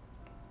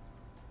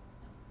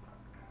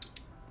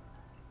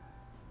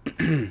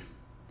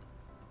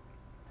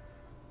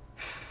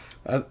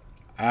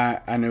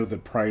 I know the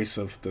price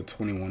of the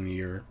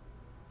 21-year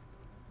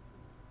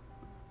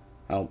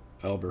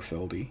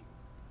Aberfeldy.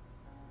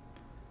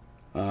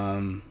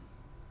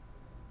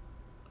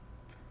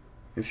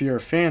 If you're a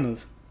fan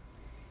of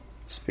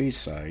space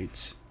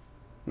sides,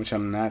 which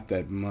I'm not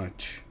that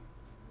much.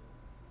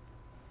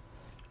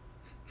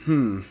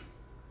 Although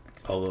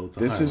it's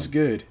this Highland. is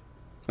good.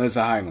 It's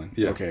a Highland.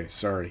 Yeah. Okay,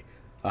 sorry.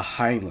 A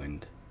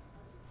Highland.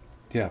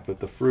 Yeah, but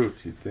the fruit,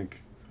 you'd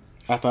think.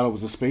 I thought it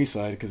was a space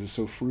side because it's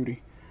so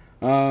fruity.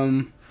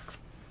 Man.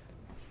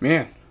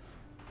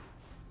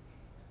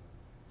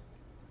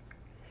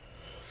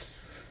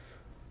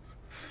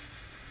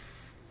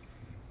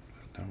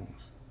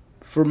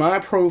 For my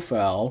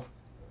profile,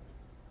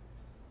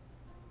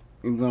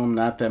 even though I'm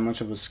not that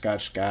much of a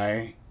Scotch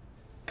guy,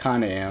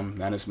 kind of am,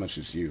 not as much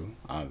as you,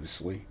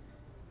 obviously.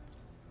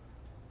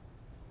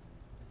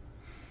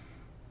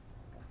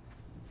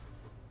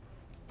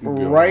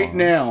 Right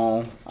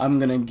now, I'm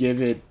going to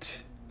give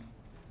it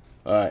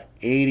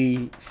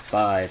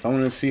 85. I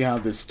want to see how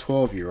this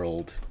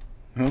 12-year-old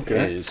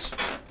is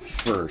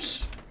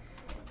first.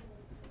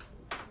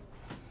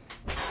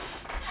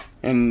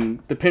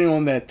 And depending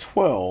on that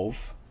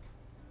 12,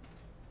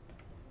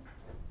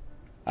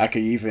 I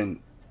could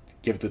even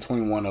give the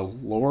 21 a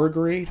lower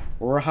grade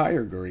or a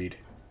higher grade.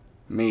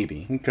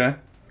 Maybe. Okay.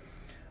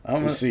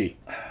 We'll see.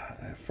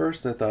 At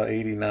first I thought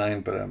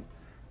 89, but I'm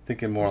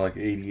thinking more like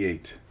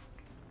 88.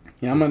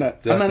 Yeah,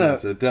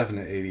 it's a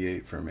definite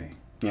 88 for me.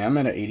 Yeah, I'm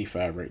at an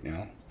 85 right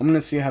now. I'm going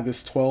to see how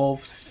this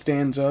 12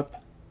 stands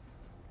up.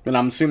 And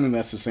I'm assuming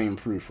that's the same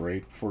proof,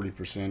 right?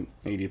 40%,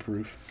 80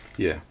 proof.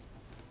 Yeah.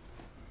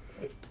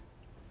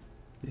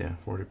 Yeah,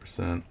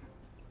 40%.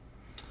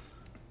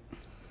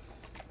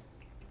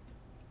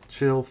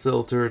 Chill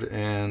filtered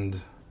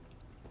and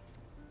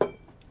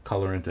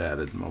colorant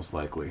added, most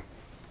likely.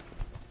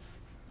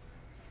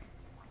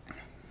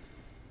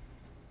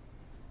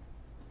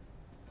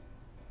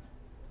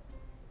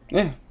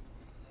 Yeah,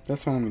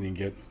 that's what I'm going to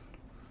get.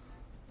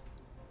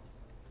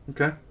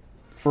 Okay.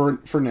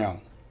 For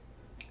now.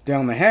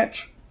 Down the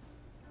hatch.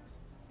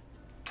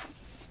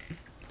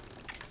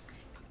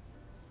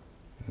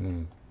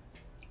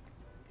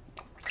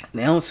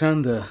 Now it's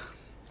time to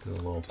see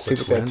what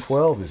that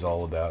 12 is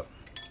all about.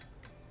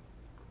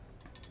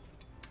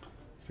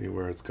 See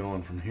where it's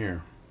going from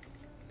here.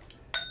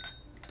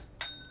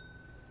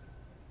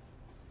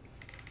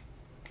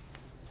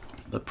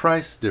 The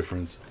price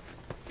difference.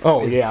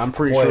 Oh, yeah, I'm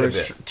pretty sure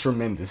it's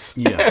tremendous.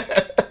 Yeah.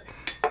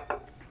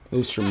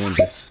 It's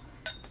tremendous.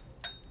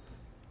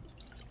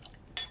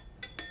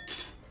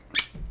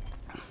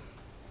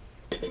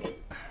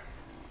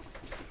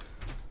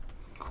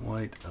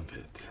 Quite a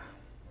bit.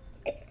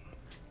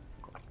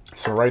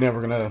 So right now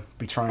we're going to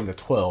be trying the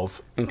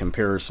 12 in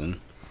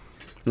comparison.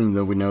 Even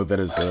though we know that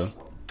is a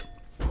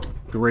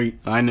great...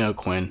 I know,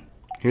 Quinn.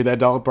 Hear that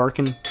dog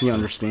barking? He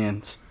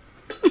understands.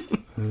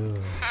 I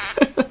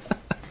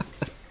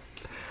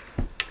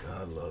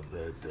love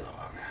that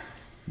dog.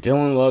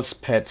 Dylan loves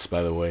pets,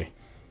 by the way.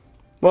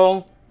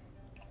 Well,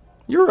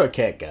 you're a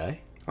cat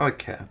guy. I like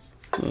cats.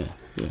 Yeah.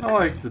 I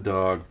like the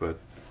dog, but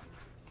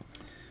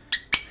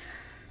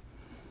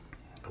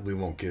we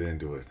won't get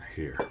into it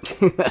here.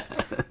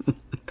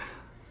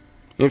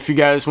 If you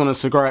guys want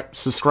to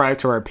subscribe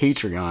to our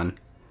Patreon,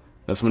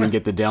 that's when you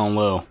get the down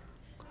low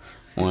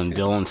on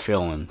Dylan's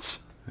feelings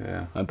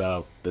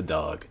about the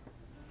dog.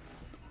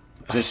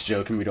 Just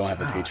joking, we don't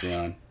have a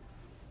Patreon.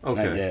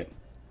 Okay. Not yet.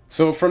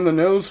 So from the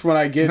nose, when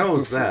I get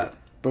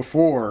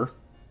before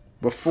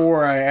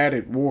I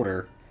added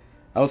water,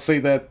 I would say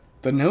that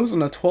the nose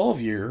on a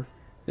 12-year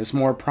is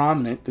more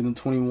prominent than the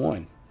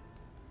 21.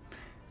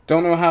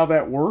 Don't know how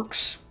that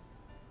works,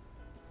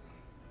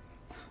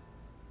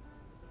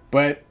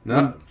 but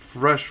not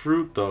fresh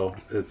fruit though.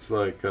 It's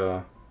like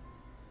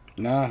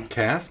nah,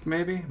 cask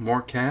maybe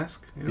more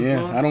cask.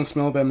 Yeah, I don't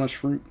smell that much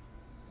fruit.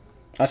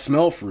 I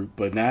smell fruit,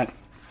 but not.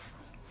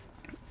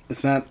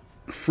 It's not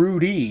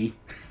fruity.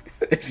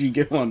 If you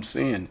get what I'm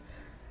saying,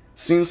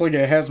 seems like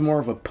it has more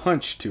of a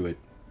punch to it.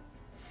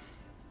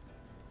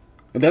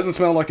 It doesn't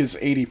smell like it's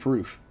 80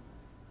 proof.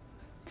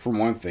 For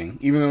one thing,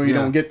 even though you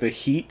don't get the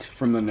heat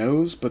from the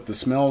nose, but the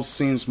smell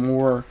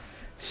smells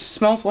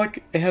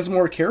like it has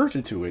more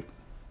character to it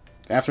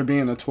after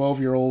being a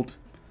 12-year-old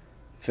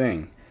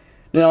thing.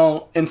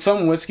 Now, in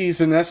some whiskeys,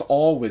 and that's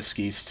all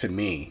whiskeys to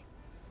me,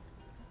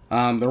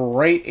 the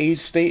right age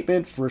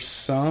statement for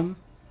some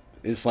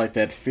is like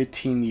that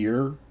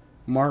 15-year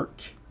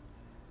mark.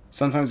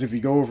 Sometimes if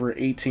you go over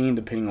 18,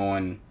 depending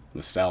on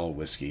the style of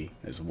whiskey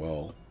as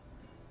well.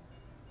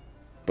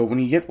 But when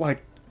you get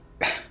like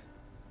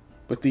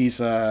with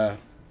these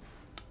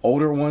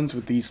older ones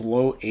with these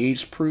low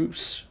age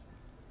proofs,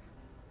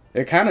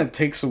 it kind of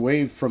takes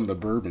away from the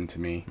bourbon to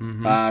me.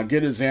 Mm-hmm.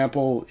 Good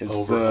example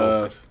is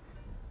the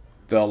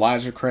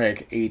Elijah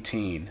Craig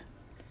 18.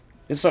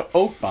 It's an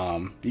oak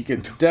bomb. You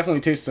can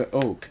definitely taste the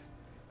oak,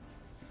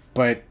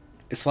 but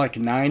it's like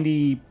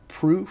 90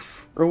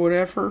 proof or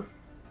whatever.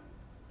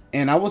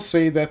 And I will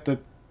say that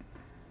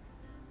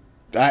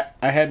I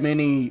had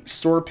many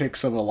store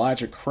picks of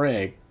Elijah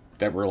Craig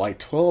that were like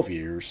 12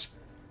 years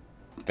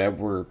that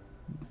were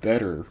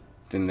better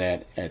than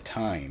that at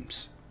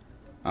times.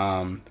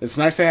 It's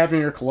nice to have in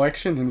your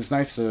collection, and it's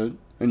nice to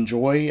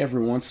enjoy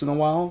every once in a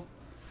while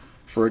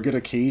for a good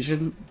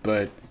occasion,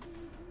 but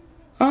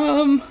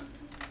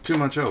too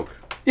much oak.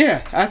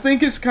 Yeah, I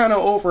think it's kind of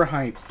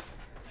overhyped.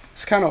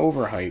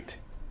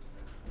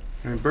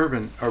 I mean,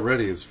 bourbon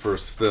already is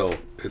first fill.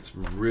 It's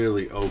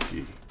really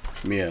oaky.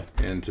 Yeah.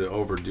 And to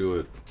overdo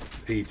it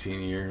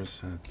 18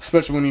 years.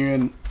 Especially when you're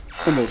in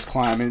those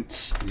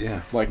climates.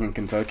 Yeah. Like in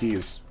Kentucky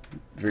is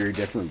very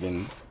different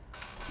than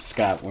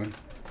Scotland.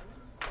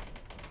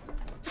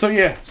 So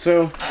yeah,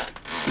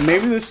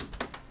 maybe this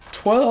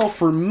 12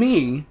 for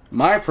me,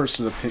 my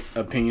personal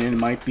opinion,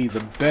 might be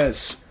the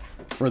best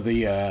for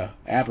the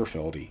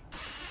Aberfeldy.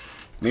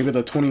 Maybe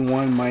the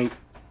 21 might.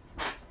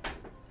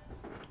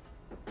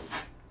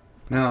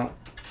 Now,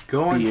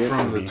 going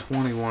from the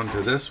 21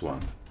 to this one,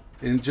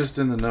 just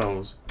in the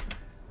nose,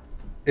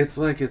 it's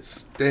like it's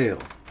stale.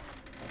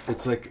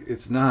 It's like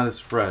it's not as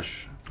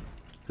fresh.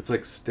 It's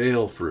like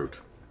stale fruit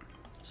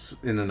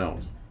in the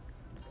nose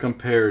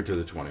compared to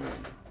the 21.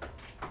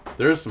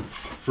 There's some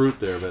fruit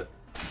there, but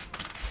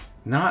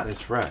not as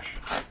fresh.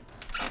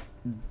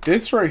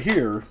 This right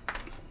here,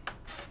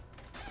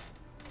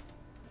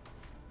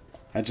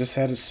 I just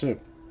had a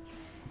sip.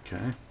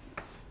 Okay.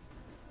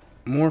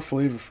 More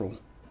flavorful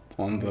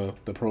on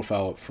the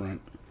profile up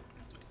front.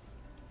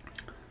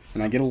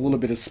 And I get a little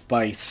bit of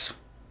spice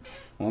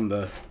on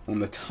the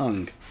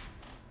tongue.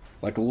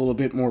 Like a little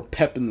bit more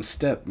pep in the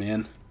step,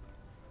 man.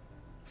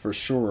 For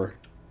sure.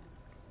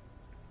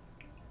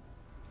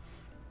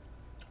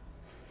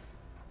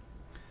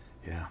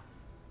 Yeah.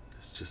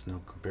 There's just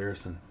no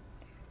comparison.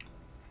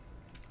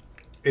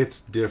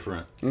 It's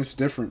different. It's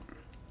different.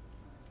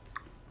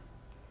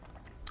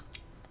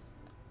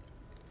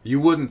 You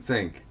wouldn't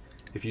think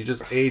if you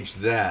just aged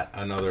that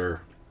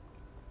another...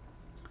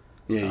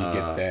 Yeah, you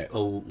get that.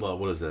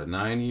 What is that,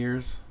 9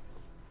 years?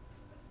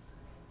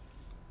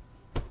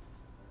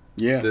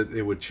 Yeah. That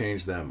it would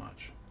change that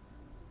much.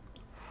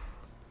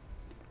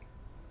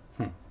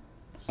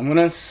 I'm going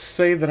to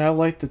say that I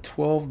like the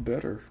 12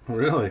 better.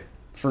 Really?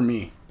 For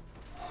me.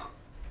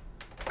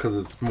 Because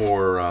it's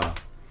more...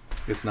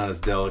 it's not as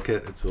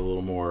delicate. It's a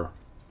little more...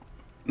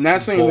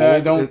 Not saying bold. that I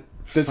don't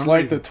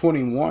dislike the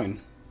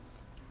 21.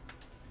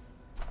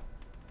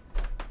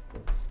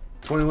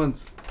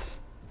 21's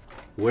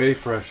way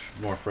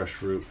more fresh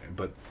fruit,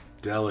 but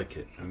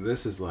delicate. And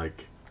this is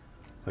like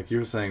you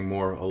were saying,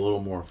 a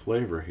little more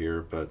flavor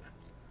here, but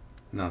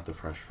not the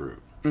fresh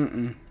fruit.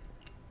 Mm-mm.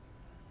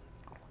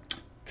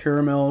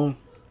 Caramel,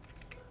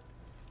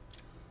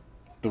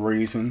 the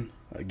raisin,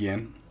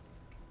 again.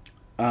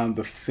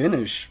 The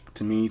finish,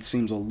 to me,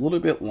 seems a little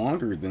bit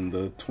longer than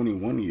the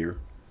 21 year.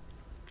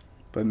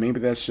 But maybe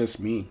that's just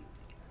me.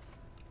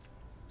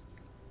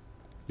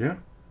 Yeah.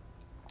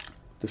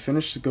 The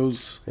finish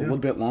goes a little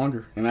bit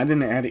longer. And I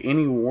didn't add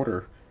any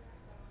water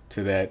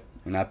to that.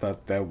 And I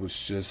thought that was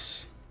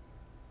just...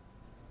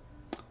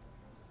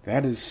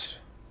 That's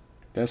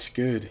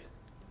good.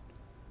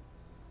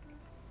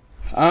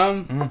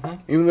 Even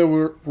though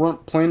we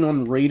weren't planning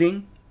on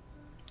rating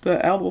the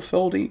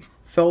Aberfeldy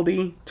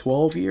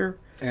 12 year.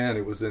 And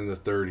it was in the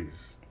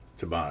 30s,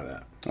 to buy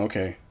that.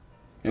 Okay.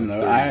 And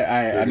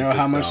I know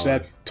how much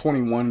that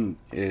 21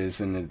 is,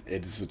 and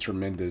it is a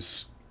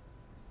tremendous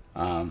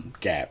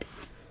gap.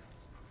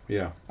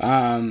 Yeah.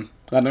 I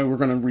know we're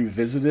going to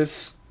revisit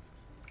this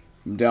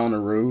down the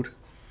road.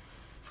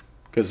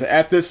 Because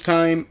at this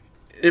time,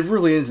 it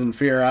really isn't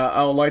fair.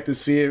 I would like to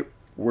see it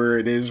where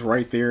it is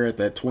right there at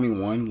that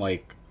 21,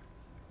 like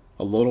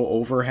a little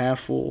over half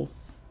full.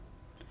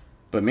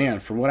 But man,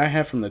 for what I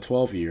have from the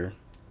 12 year,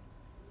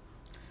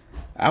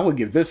 I would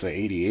give this a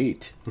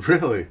 88.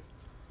 Really?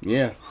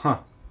 Yeah. Huh.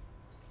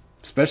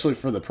 Especially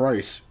for the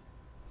price.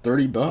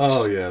 $30.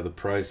 Oh yeah, the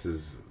price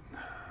is,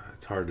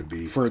 it's hard to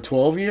beat. For a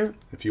 12 year?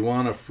 If you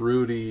want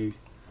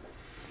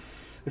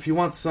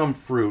some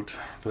fruit,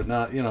 but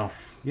not, you know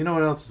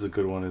what else is a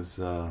good one is,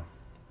 I'm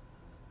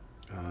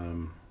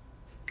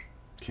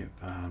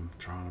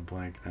drawing a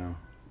blank now.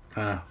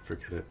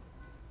 Forget it.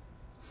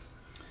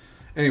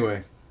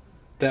 Anyway,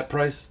 that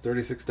price,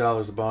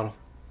 $36 a bottle.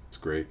 It's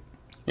great.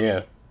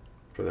 Yeah.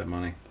 For that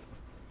money.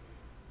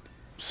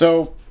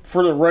 So,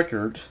 for the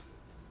record,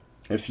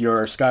 if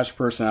you're a Scotch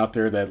person out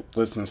there that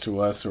listens to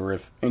us, or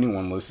if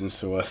anyone listens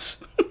to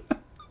us,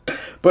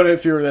 but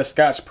if you're a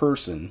Scotch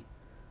person,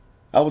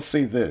 I will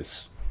say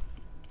this.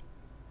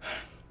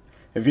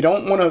 If you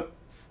don't want to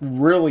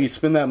really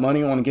spend that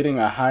money on getting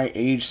a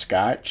high-aged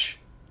Scotch,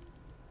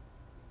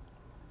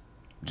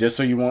 just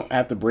so you won't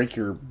have to break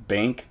your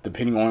bank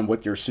depending on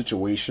what your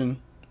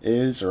situation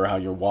is or how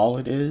your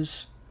wallet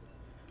is,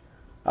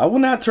 I will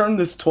not turn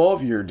this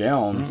 12-year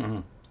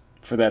down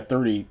for that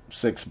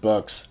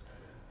 $36.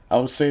 I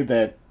would say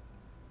that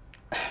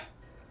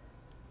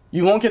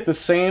you won't get the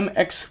same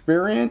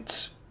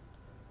experience,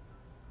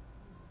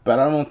 but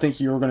I don't think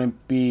you're going to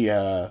be,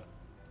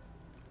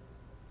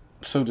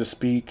 so to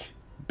speak,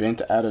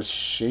 bent out of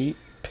shape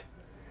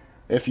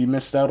if you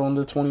missed out on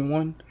the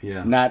 21.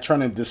 Yeah. Not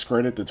trying to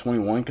discredit the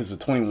 21, because the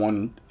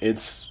 21,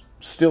 it's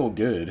still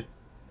good.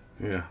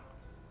 Yeah.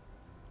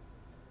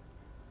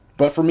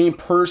 But for me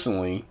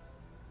personally...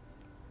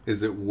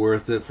 Is it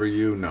worth it for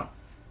you? No.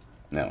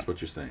 No. That's what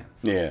you're saying.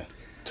 Yeah.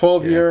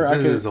 12 year...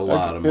 This is a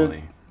lot of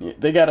money.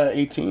 They got a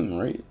 18,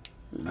 right?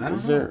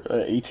 Is there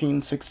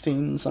 18,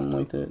 16, something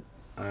like that?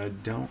 I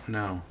don't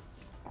know.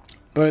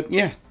 But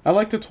yeah, I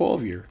like the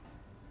 12 year.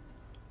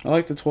 I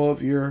like the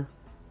 12 year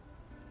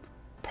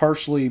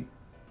partially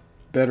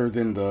better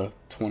than the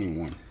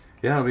 21.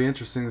 Yeah, it'll be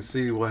interesting to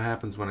see what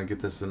happens when I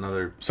get this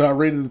another... So I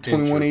rated the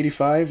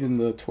 2185 and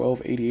the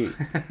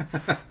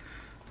 1288.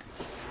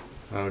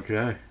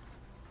 Okay.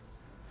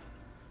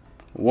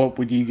 What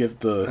would you give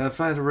the...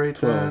 If I had to rate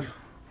 12? that...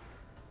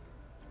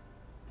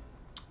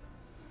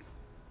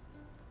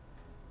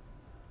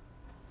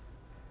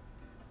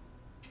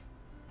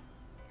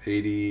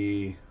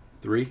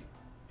 83?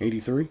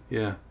 83?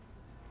 Yeah.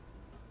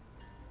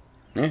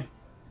 Yeah.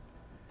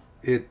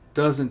 It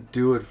doesn't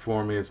do it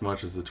for me as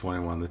much as the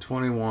 21. The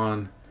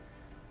 21,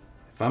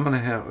 if I'm gonna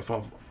have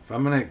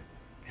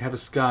a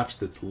Scotch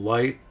that's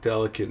light,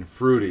 delicate, and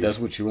fruity, That's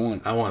what you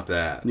want. I want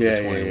that. Yeah,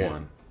 the yeah,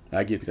 21. yeah.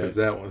 I get Because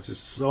that. that one's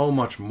just so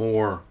much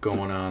more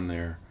going on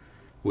there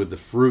with the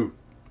fruit.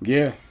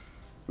 Yeah.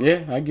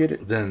 Yeah, I get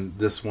it. Then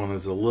this one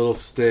is a little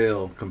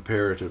stale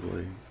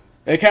comparatively.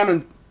 It kind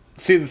of...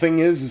 See, the thing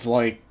is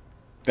like,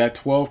 that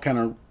 12 kind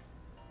of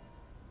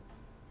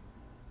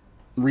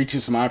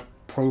reaches my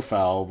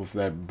profile with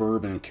that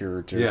bourbon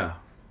character. Yeah.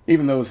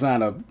 Even though it's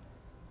not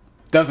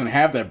doesn't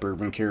have that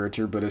bourbon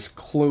character, but it's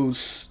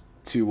close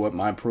to what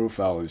my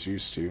profile is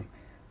used to.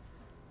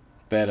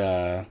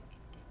 That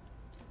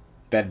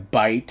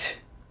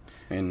bite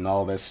and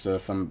all that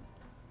stuff.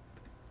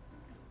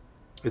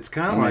 It's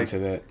kind of like into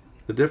that.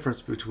 The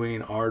difference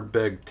between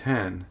Ardbeg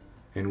 10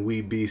 and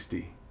Wee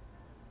Beastie.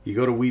 You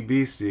go to Wee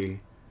Beastie,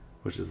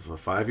 which is for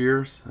 5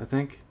 years, I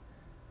think.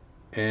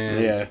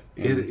 And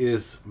it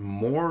is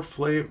more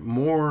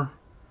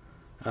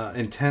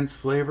intense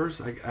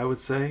flavors, I would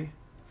say.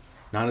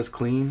 Not as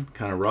clean,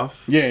 kind of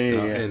rough. Yeah.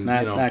 And,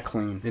 not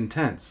clean.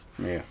 Intense.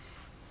 Yeah.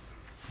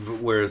 But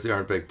whereas the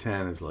Ardbeg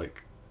 10 is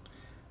like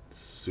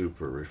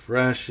super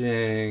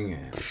refreshing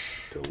and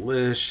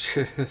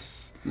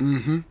delicious.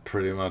 Mm-hmm.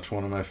 Pretty much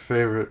one of my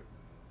favorite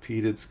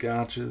peated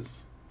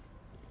scotches.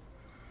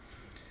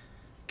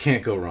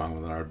 Can't go wrong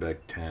with an Ardbeg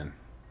 10.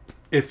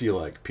 If you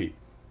like peat.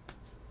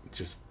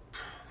 Just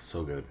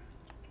so good.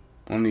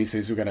 One of these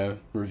days we gotta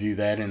review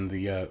that in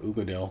the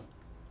Ugadale.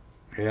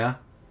 Yeah?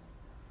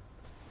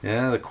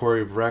 Yeah, the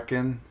Quarry of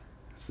Wrekin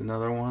is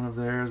another one of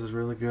theirs, is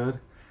really good.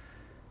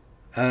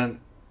 And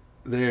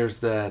there's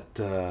that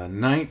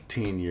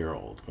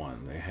 19-year-old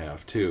one they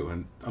have too.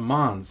 And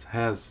Aman's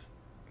has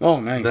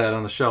nice. that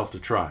on the shelf to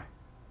try.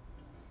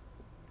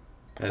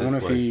 At his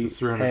place.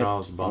 It's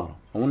 $300 a bottle.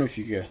 I wonder if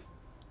you could...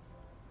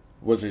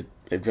 Was it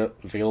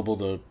available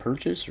to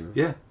purchase? Or?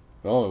 Yeah.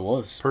 Oh, it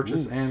was.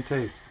 Purchase and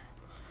taste.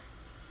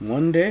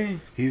 One day.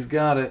 He's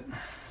got it.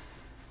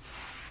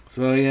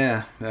 So,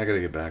 yeah, I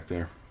gotta get back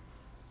there.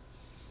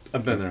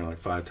 I've been there like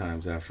 5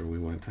 times after we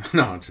went.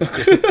 No, I'm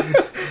just kidding.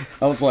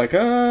 I was like,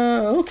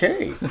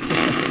 okay.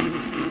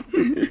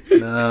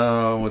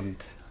 No,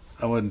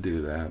 I wouldn't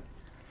do that.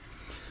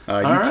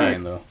 You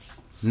can, though.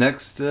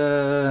 Next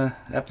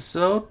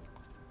episode,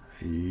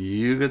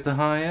 you get the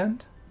high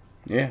end?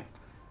 Yeah.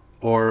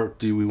 Or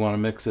do we want to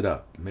mix it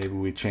up? Maybe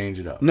we change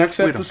it up. Next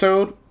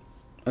episode,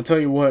 I'll tell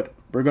you what,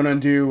 we're going to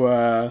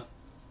do,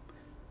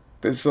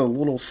 this is a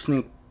little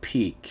sneak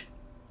peek.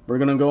 We're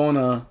going to go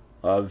on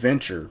a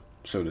venture,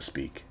 so to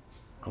speak.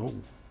 Oh.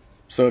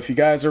 So if you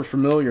guys are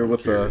familiar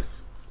with the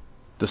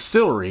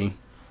distillery,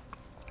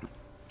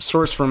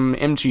 sourced from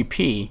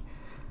MGP,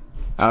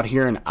 out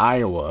here in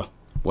Iowa.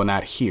 Well,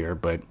 not here,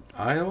 but...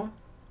 Iowa?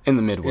 In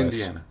the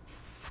Midwest. Indiana.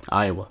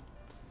 Iowa.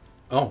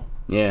 Oh.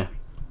 Yeah.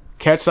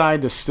 Cat's Eye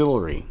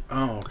Distillery.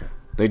 Oh, okay.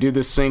 They do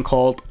this thing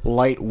called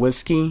light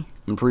whiskey.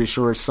 I'm pretty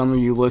sure some of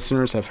you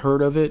listeners have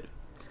heard of it.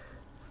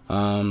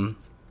 We're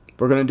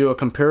going to do a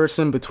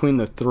comparison between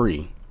the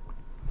three.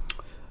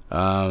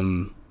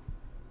 I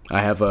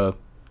have a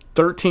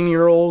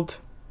 13-year-old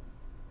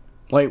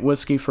light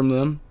whiskey from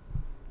them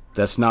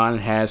that's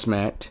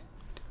non-hazmat,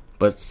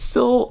 but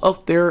still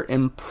up there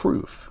in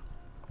proof.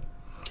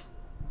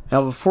 I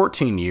have a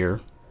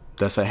 14-year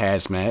that's a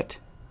hazmat,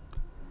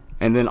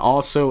 and then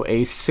also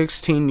a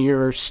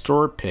 16-year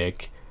store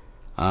pick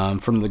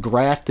from the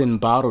Grafton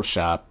Bottle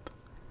Shop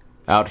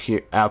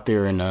out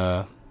there in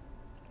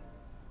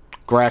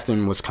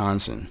Grafton,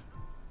 Wisconsin,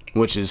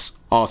 which is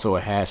also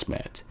a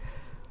hazmat.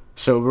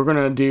 So we're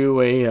gonna do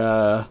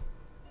a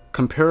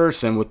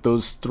comparison with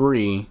those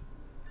three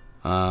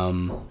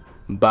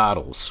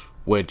bottles,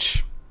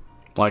 which,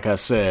 like I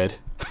said,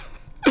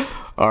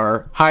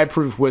 are high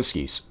proof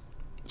whiskeys.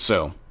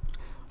 So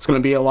it's going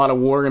to be a lot of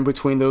war in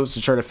between those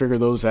to try to figure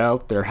those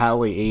out. They're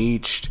highly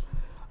aged.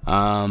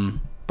 But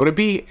it'd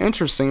be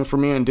interesting for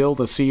me and Dill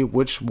to see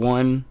which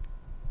one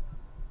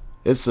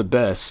is the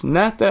best.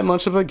 Not that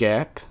much of a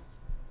gap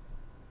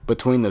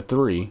between the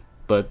three,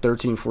 but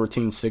 13,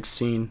 14,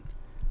 16, I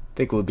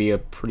think would be a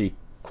pretty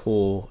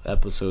cool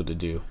episode to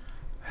do.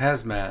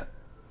 Hazmat.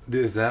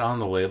 Is that on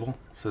the label?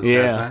 It says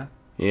yeah. hazmat?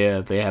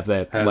 Yeah, they have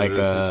that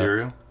hazardous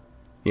material?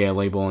 Yeah,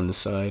 label on the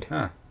side.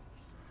 Huh.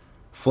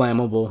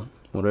 Flammable,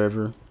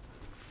 whatever.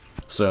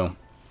 So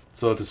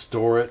to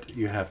store it,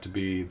 you have to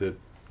be the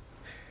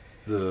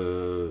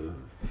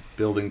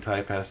building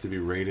type has to be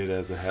rated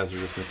as a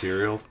hazardous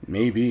material?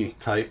 Maybe.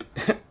 Type?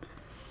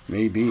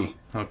 Maybe.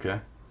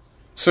 Okay.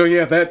 So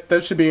yeah,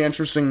 that should be an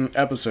interesting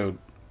episode.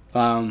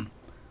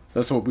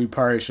 That's what we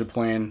probably should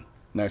plan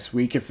next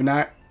week. If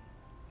not,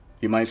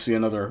 you might see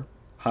another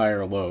high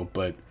or low,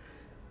 but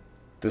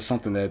there's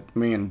something that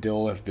me and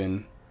Dill have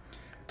been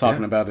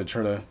talking about to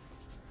try to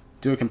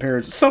do a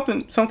comparison.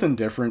 Something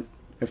different,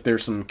 if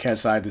there's some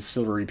Cat's Eye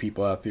Distillery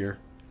people out there.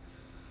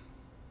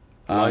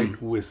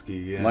 Light whiskey,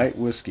 yes. Light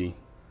whiskey.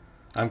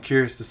 I'm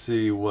curious to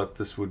see what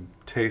this would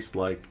taste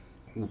like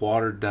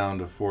watered down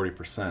to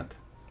 40%.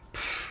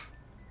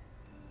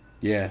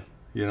 Yeah.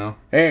 You know?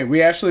 Hey,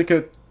 we actually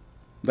could...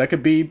 That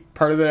could be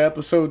part of the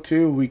episode,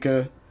 too. We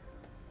could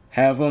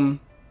have them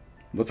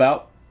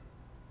without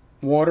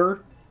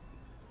water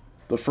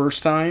the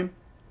first time,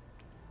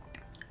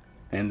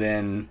 and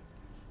then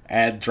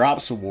add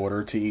drops of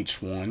water to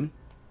each one,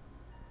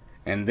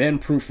 and then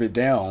proof it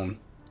down,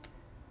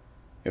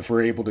 if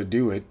we're able to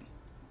do it,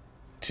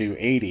 to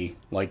 80,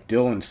 like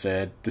Dylan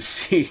said, to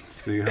see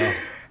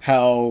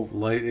how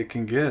light it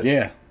can get.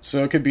 Yeah,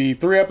 so it could be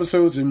 3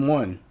 episodes in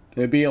one.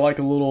 It'd be like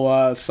a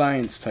little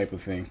science type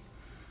of thing,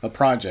 a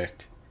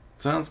project.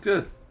 Sounds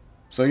good.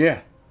 So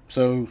yeah,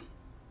 so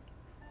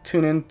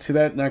tune in to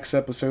that next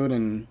episode,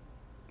 and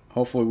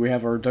hopefully we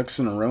have our ducks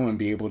in a row and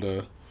be able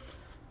to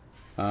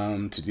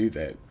do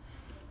that.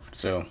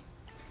 So,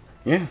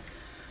 yeah.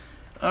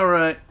 All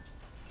right.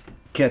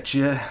 Catch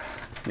ya.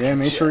 Yeah,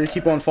 make sure you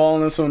keep on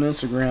following us on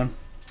Instagram.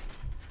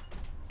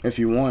 If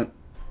you want.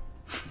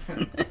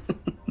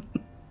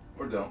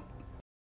 Or don't.